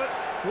that'll do it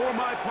for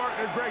my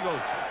partner, Greg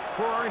Olson.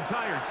 For our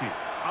entire team,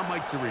 I'm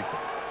Mike Tirico.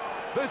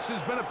 This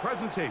has been a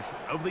presentation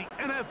of the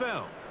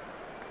NFL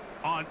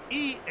on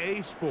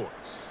EA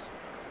Sports.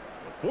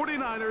 The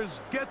 49ers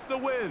get the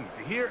win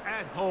here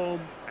at home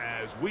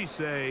as we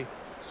say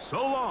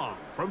so long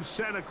from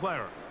Santa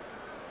Clara.